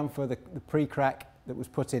 the chamfer, the pre-crack that was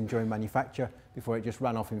put in during manufacture before it just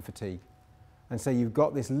ran off in fatigue. And so you've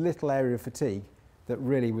got this little area of fatigue that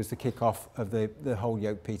really was the kick-off of the whole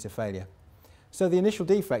yoke Peter failure. So the initial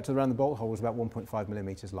defect around the bolt hole was about 1.5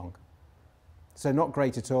 millimetres long. So not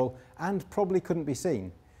great at all, and probably couldn't be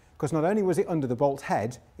seen. Because not only was it under the bolt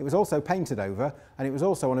head, it was also painted over, and it was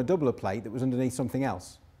also on a doubler plate that was underneath something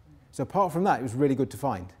else. So apart from that, it was really good to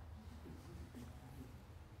find.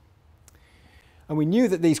 And we knew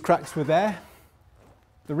that these cracks were there.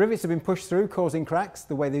 The rivets had been pushed through, causing cracks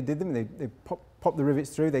the way they did them. They popped the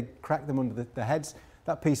rivets through, they cracked them under the heads.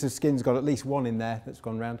 That piece of skin's got at least one in there that's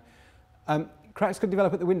gone round. Cracks could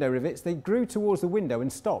develop at the window rivets. They grew towards the window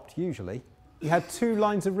and stopped, usually. You had two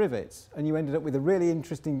lines of rivets, and you ended up with a really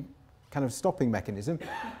interesting kind of stopping mechanism.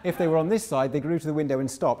 If they were on this side, they grew to the window and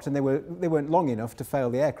stopped, and they weren't long enough to fail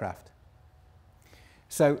the aircraft.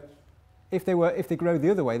 So if they grow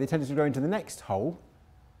the other way, they tended to grow into the next hole,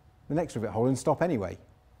 the next rivet hole, and stop anyway.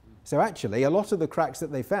 So actually, a lot of the cracks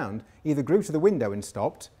that they found either grew to the window and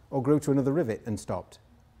stopped, or grew to another rivet and stopped.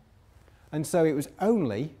 And so it was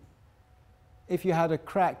only if you had a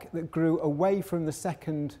crack that grew away from the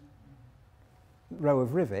second row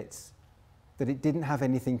of rivets that it didn't have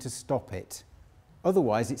anything to stop it.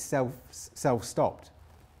 Otherwise, it self-stopped.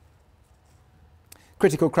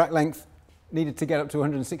 Critical crack length needed to get up to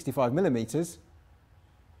 165 millimetres,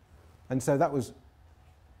 and so that was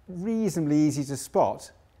reasonably easy to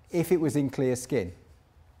spot if it was in clear skin.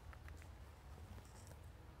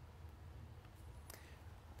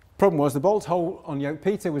 Problem was the bolt hole on yoke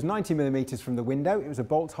Peter was 90 millimetres from the window. It was a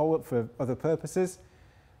bolt hole for other purposes.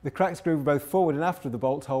 The cracks grew both forward and after the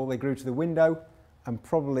bolt hole. They grew to the window and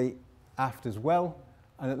probably aft as well.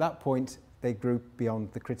 And at that point, they grew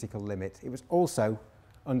beyond the critical limit. It was also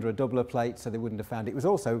under a doubler plate, so they wouldn't have found it. It was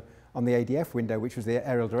also on the ADF window, which was the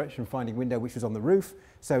aerial direction finding window, which was on the roof.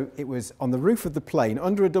 So it was on the roof of the plane,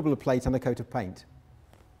 under a doubler plate and a coat of paint.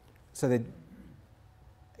 So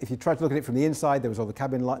if you tried to look at it from the inside, there was all the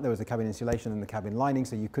cabin insulation and the cabin lining,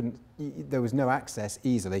 so there was no access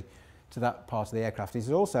easily to that part of the aircraft. It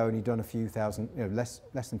had also only done a few thousand, less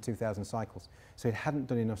than 2,000 cycles. So it hadn't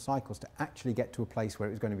done enough cycles to actually get to a place where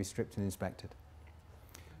it was going to be stripped and inspected.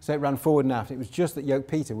 So it ran forward and aft. It was just that yoke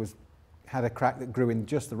Peter had a crack that grew in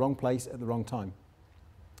just the wrong place at the wrong time.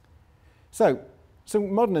 So,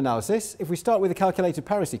 some modern analysis. If we start with the calculated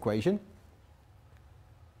Paris equation,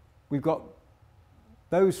 we've got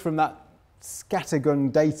those from that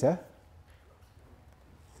scattergun data.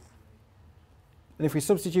 And if we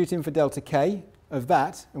substitute in for delta K of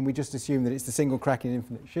that, and we just assume that it's the single crack in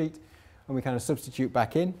infinite sheet, and we kind of substitute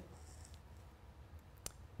back in,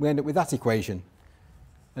 we end up with that equation.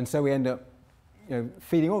 And so we end up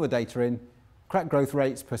feeding all the data in, crack growth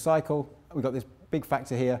rates per cycle. We've got this big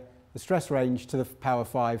factor here, the stress range to the power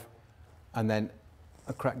 5, and then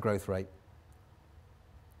a crack growth rate.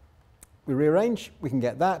 We rearrange, we can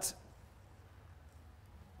get that.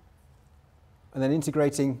 And then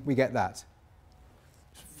integrating, we get that.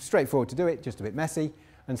 Straightforward to do it, just a bit messy.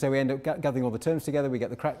 And so we end up gathering all the terms together. We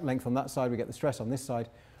get the crack length on that side, we get the stress on this side,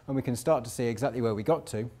 and we can start to see exactly where we got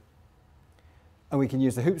to. And we can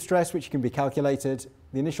use the hoop stress, which can be calculated.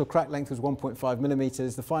 The initial crack length was 1.5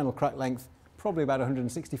 millimetres. The final crack length, probably about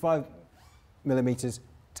 165 millimetres,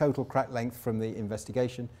 total crack length from the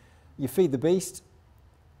investigation. You feed the beast,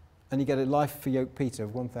 and you get a life for yoke Peter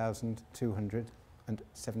of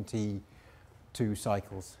 1,272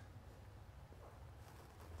 cycles.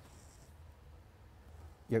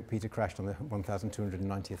 Yoke Peter crashed on the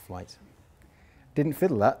 1,290th flight. Didn't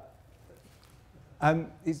fiddle that.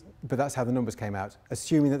 But that's how the numbers came out,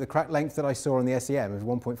 assuming that the crack length that I saw on the SEM of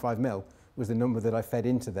 1.5 mil was the number that I fed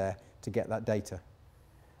into there to get that data.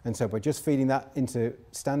 And so by just feeding that into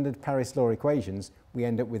standard Paris law equations, we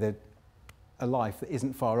end up with a life that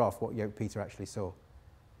isn't far off what yoke Peter actually saw.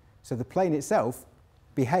 So the plane itself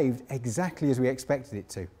behaved exactly as we expected it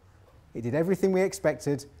to. It did everything we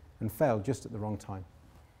expected and failed just at the wrong time.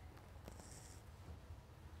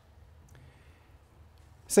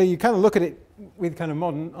 So you kind of look at it with kind of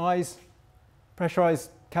modern eyes.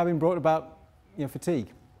 Pressurized cabin brought about fatigue.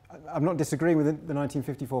 I'm not disagreeing with the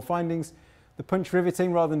 1954 findings. The punch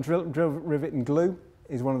riveting rather than drill rivet and glue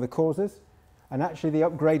is one of the causes. And actually the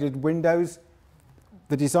upgraded windows,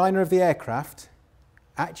 the designer of the aircraft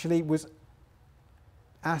actually was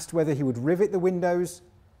asked whether he would rivet the windows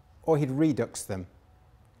or he'd redux them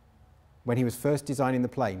when he was first designing the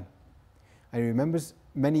plane. And he remembers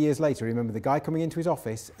many years later, he remembered the guy coming into his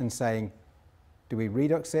office and saying, do we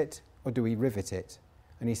redux it or do we rivet it?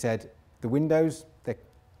 And he said, the windows, the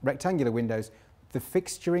rectangular windows, the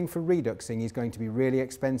fixturing for reduxing is going to be really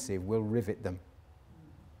expensive, we'll rivet them.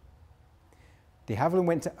 De Havilland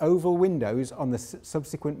went to oval windows on the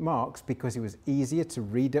subsequent marks because it was easier to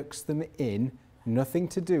redux them in, nothing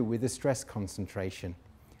to do with the stress concentration.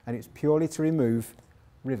 And it's purely to remove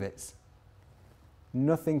rivets.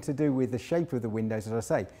 Nothing to do with the shape of the windows, as I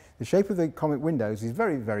say. The shape of the Comet windows is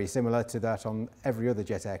very, very similar to that on every other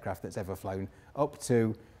jet aircraft that's ever flown, up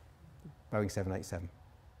to Boeing 787.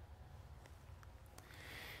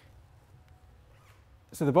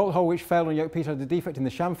 So the bolt hole which failed on yoke piece had a defect in the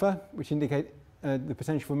chamfer, which indicate the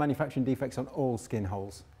potential for manufacturing defects on all skin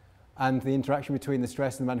holes. And the interaction between the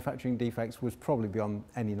stress and the manufacturing defects was probably beyond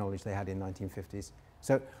any knowledge they had in the 1950s.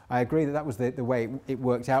 So I agree that that was the way it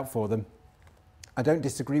worked out for them. I don't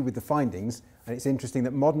disagree with the findings, and it's interesting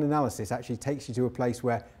that modern analysis actually takes you to a place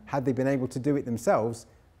where, had they been able to do it themselves,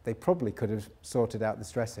 they probably could have sorted out the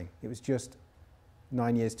stressing. It was just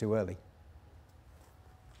 9 years too early.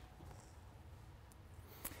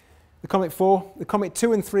 The Comet 4, the Comet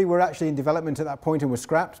 2 and 3 were actually in development at that point and were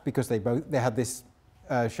scrapped because they had this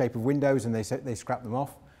shape of windows and they scrapped them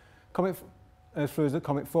off. Comet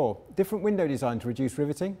 4, different window design to reduce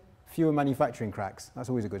riveting, fewer manufacturing cracks. That's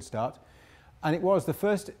always a good start. And it was the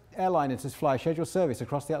first airliner to fly scheduled service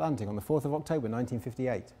across the Atlantic on the 4th of October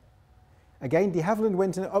 1958. Again, de Havilland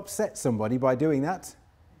went and upset somebody by doing that.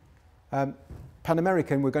 Pan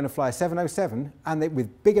American were going to fly a 707, and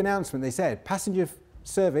with big announcement they said passenger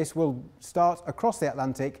service will start across the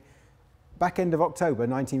Atlantic back end of October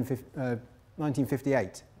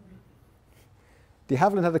 1958. De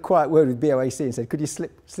Havilland had a quiet word with BOAC and said, could you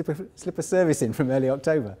slip a service in from early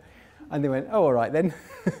October? And they went, oh, all right then.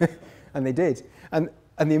 And they did. And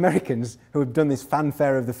the Americans, who had done this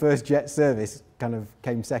fanfare of the first jet service, kind of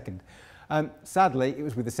came second. Sadly, it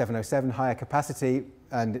was with the 707, higher capacity,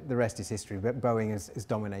 and the rest is history. But Boeing has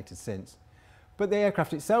dominated since. But the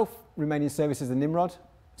aircraft itself remained in service as the Nimrod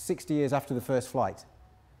 60 years after the first flight.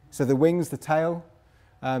 So the wings, the tail,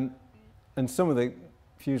 and some of the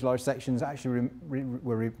fuselage sections actually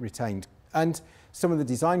were retained. And some of the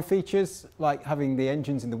design features, like having the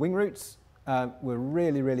engines in the wing roots, were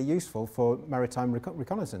really, really useful for maritime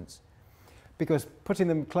reconnaissance, because putting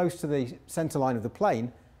them close to the centre line of the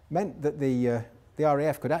plane meant that the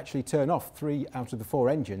RAF could actually turn off 3 out of the 4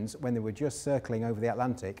 engines when they were just circling over the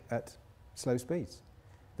Atlantic at slow speeds.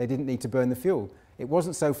 They didn't need to burn the fuel. It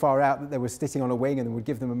wasn't so far out that they were sitting on a wing and it would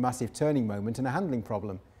give them a massive turning moment and a handling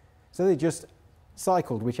problem. So they just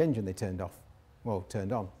cycled which engine they turned off, well,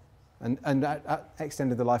 turned on, and that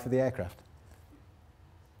extended the life of the aircraft.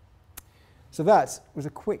 So that was a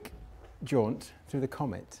quick jaunt through the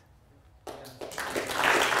Comet.